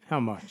 How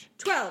much?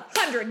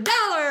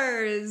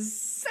 $1,200.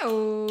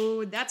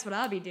 So that's what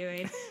I'll be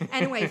doing.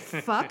 Anyway,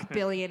 fuck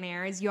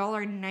billionaires. Y'all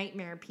are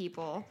nightmare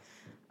people.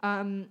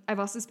 I've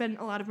also spent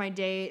a lot of my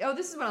day... Oh,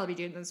 this is what I'll be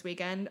doing this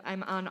weekend.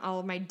 I'm on all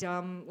of my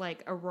dumb,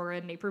 like, Aurora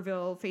and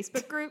Naperville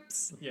Facebook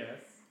groups. Yes.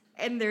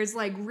 And there's,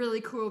 like, really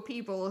cool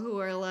people who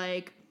are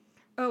like,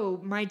 oh,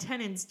 my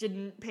tenants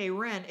didn't pay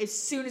rent. As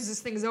soon as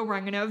this thing's over,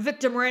 I'm going to evict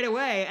them right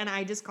away. And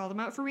I just call them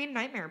out for being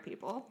nightmare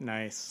people.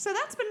 Nice. So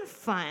that's been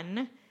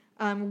fun.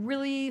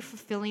 Really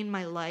fulfilling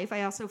my life.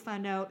 I also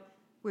found out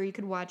where you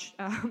could watch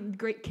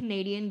Great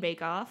Canadian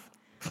Bake Off,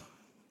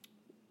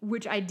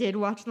 which I did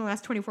watch in the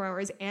last 24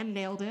 hours and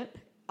nailed it.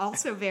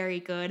 Also very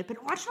good.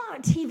 But watching a lot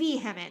of TV,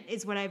 Hemmant,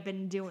 is what I've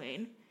been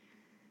doing.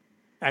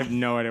 I have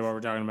no idea what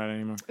we're talking about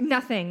anymore.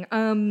 Nothing.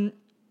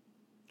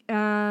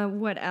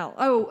 What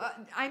else?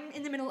 I'm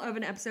in the middle of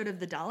an episode of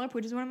The Dollop,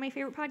 which is one of my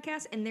favorite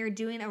podcasts, and they're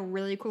doing a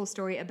really cool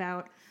story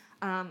about,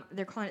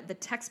 they're calling it the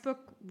textbook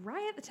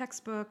riot, the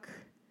textbook...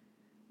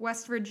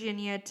 West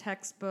Virginia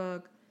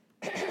textbook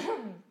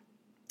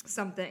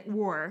something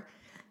war.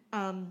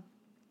 And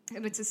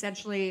it's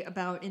essentially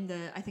about in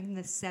the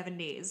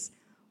 70s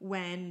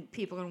when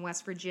people in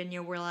West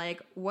Virginia were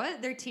like, what?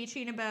 They're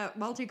teaching about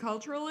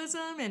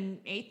multiculturalism and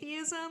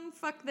atheism?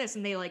 Fuck this.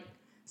 And they like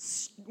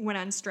went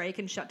on strike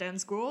and shut down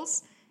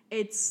schools.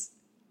 It's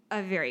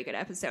a very good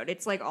episode.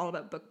 It's like all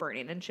about book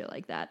burning and shit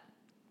like that.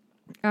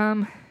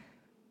 I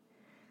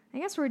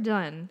guess we're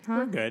done, huh?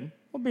 We're good.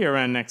 We'll be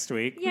around next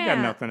week. Yeah. We got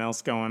nothing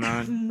else going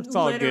on. It's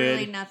all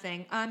Literally good.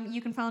 nothing.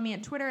 You can follow me on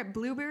Twitter at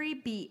Blueberry,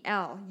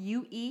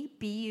 BLUEBURIE.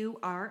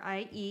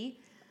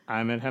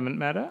 I'm at Hemmant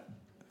Meta.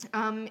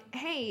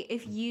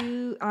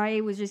 Hey, I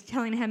was just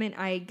telling Hemmant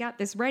I got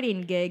this writing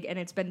gig and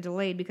it's been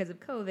delayed because of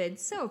COVID.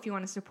 So if you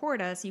want to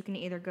support us, you can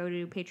either go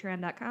to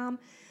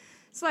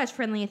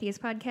patreon.com/Friendly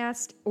Atheist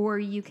Podcast, or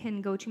you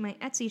can go to my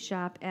Etsy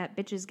shop at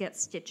Bitches Get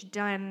Stitched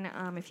Done.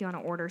 If you want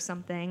to order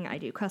something, I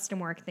do custom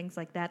work, things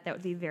like that. That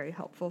would be very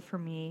helpful for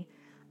me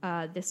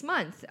this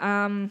month.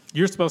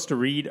 You're supposed to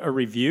read a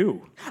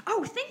review.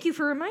 Oh, thank you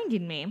for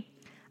reminding me.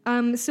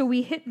 So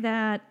we hit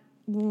that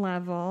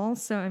level.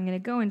 So I'm going to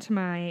go into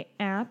my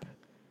app.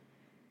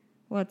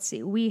 Let's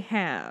see. We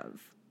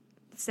have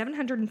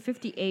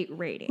 758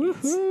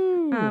 ratings.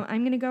 I'm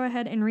going to go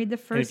ahead and read the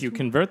first. And if you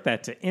convert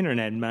that to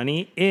internet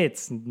money,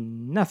 it's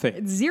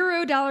nothing.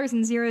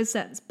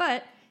 $0.00,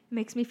 but it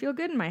makes me feel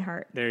good in my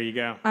heart. There you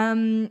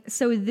go.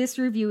 So this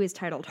review is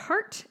titled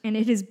Heart, and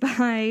it is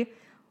by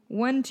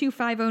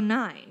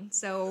 12509.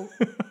 So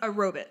a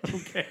robot.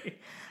 Okay.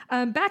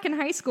 Back in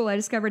high school, I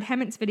discovered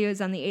Hemmant's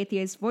videos on the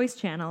Atheist Voice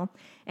channel,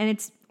 and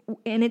it's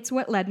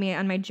what led me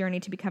on my journey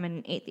to becoming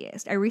an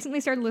atheist. I recently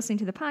started listening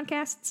to the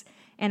podcasts,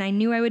 and I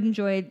knew I would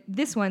enjoy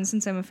this one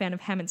since I'm a fan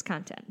of Hemmant's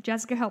content.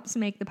 Jessica helps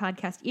make the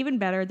podcast even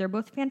better. They're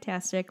both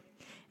fantastic,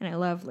 and I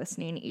love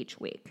listening each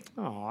week.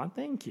 Aw,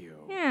 thank you.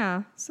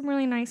 Yeah, some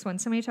really nice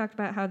ones. Somebody talked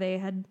about how they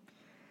had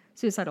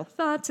suicidal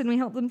thoughts, and we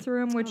helped them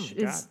through them, which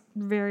is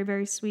very,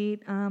 very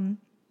sweet.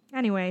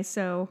 Anyway,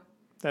 so...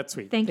 That's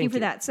sweet. Thank you for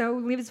that. So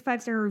leave us a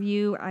 5-star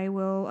review. I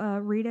will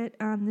read it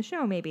on the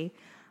show, maybe.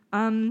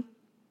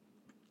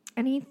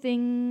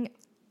 Anything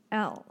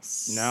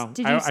else? No.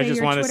 Did you say I just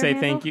your want to Twitter say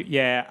handle? thank you.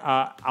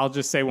 Yeah, I'll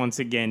just say once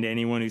again to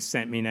anyone who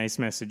sent me nice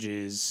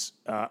messages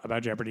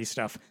about Jeopardy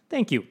stuff,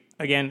 thank you.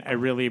 Again, I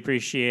really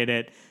appreciate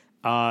it.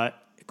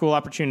 Cool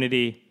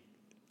opportunity.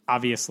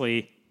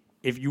 Obviously,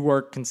 if you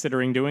are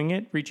considering doing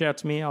it, reach out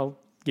to me. I'll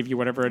give you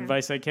whatever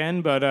advice I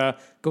can, but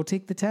go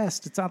take the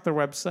test. It's at their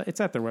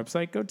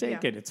website. Go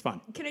take it. It's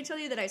fun. Can I tell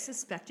you that I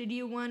suspected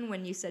you won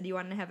when you said you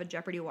wanted to have a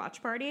Jeopardy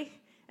watch party?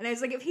 And I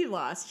was like, if he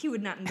lost, he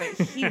would not invite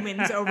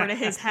humans over to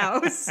his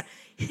house.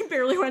 He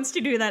barely wants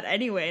to do that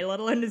anyway, let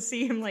alone to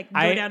see him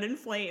go down in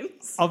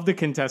flames. Of the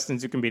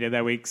contestants who competed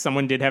that week,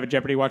 someone did have a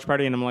Jeopardy watch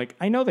party, and I'm like,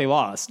 I know they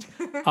lost,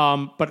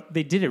 but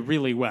they did it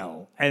really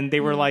well. And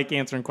they were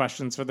answering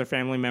questions for their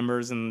family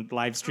members and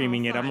live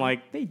streaming it. I'm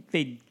like,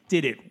 they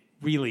did it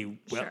really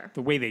well. Sure.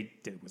 The way they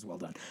did it was well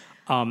done.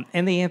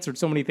 And they answered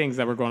so many things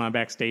that were going on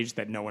backstage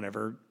that no one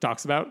ever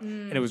talks about,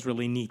 and it was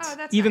really neat. Oh,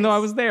 that's Even though nice. I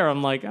was there,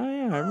 I'm like, oh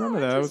yeah, I remember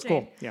that. That was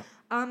cool. Yeah.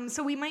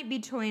 So we might be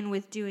toying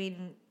with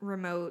doing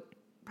remote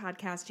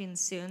podcasting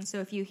soon. So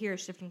if you hear a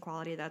shift in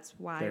quality, that's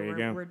why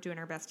we're doing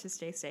our best to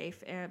stay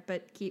safe.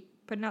 But keep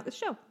putting out the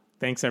show.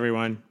 Thanks,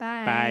 everyone.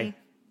 Bye. Bye.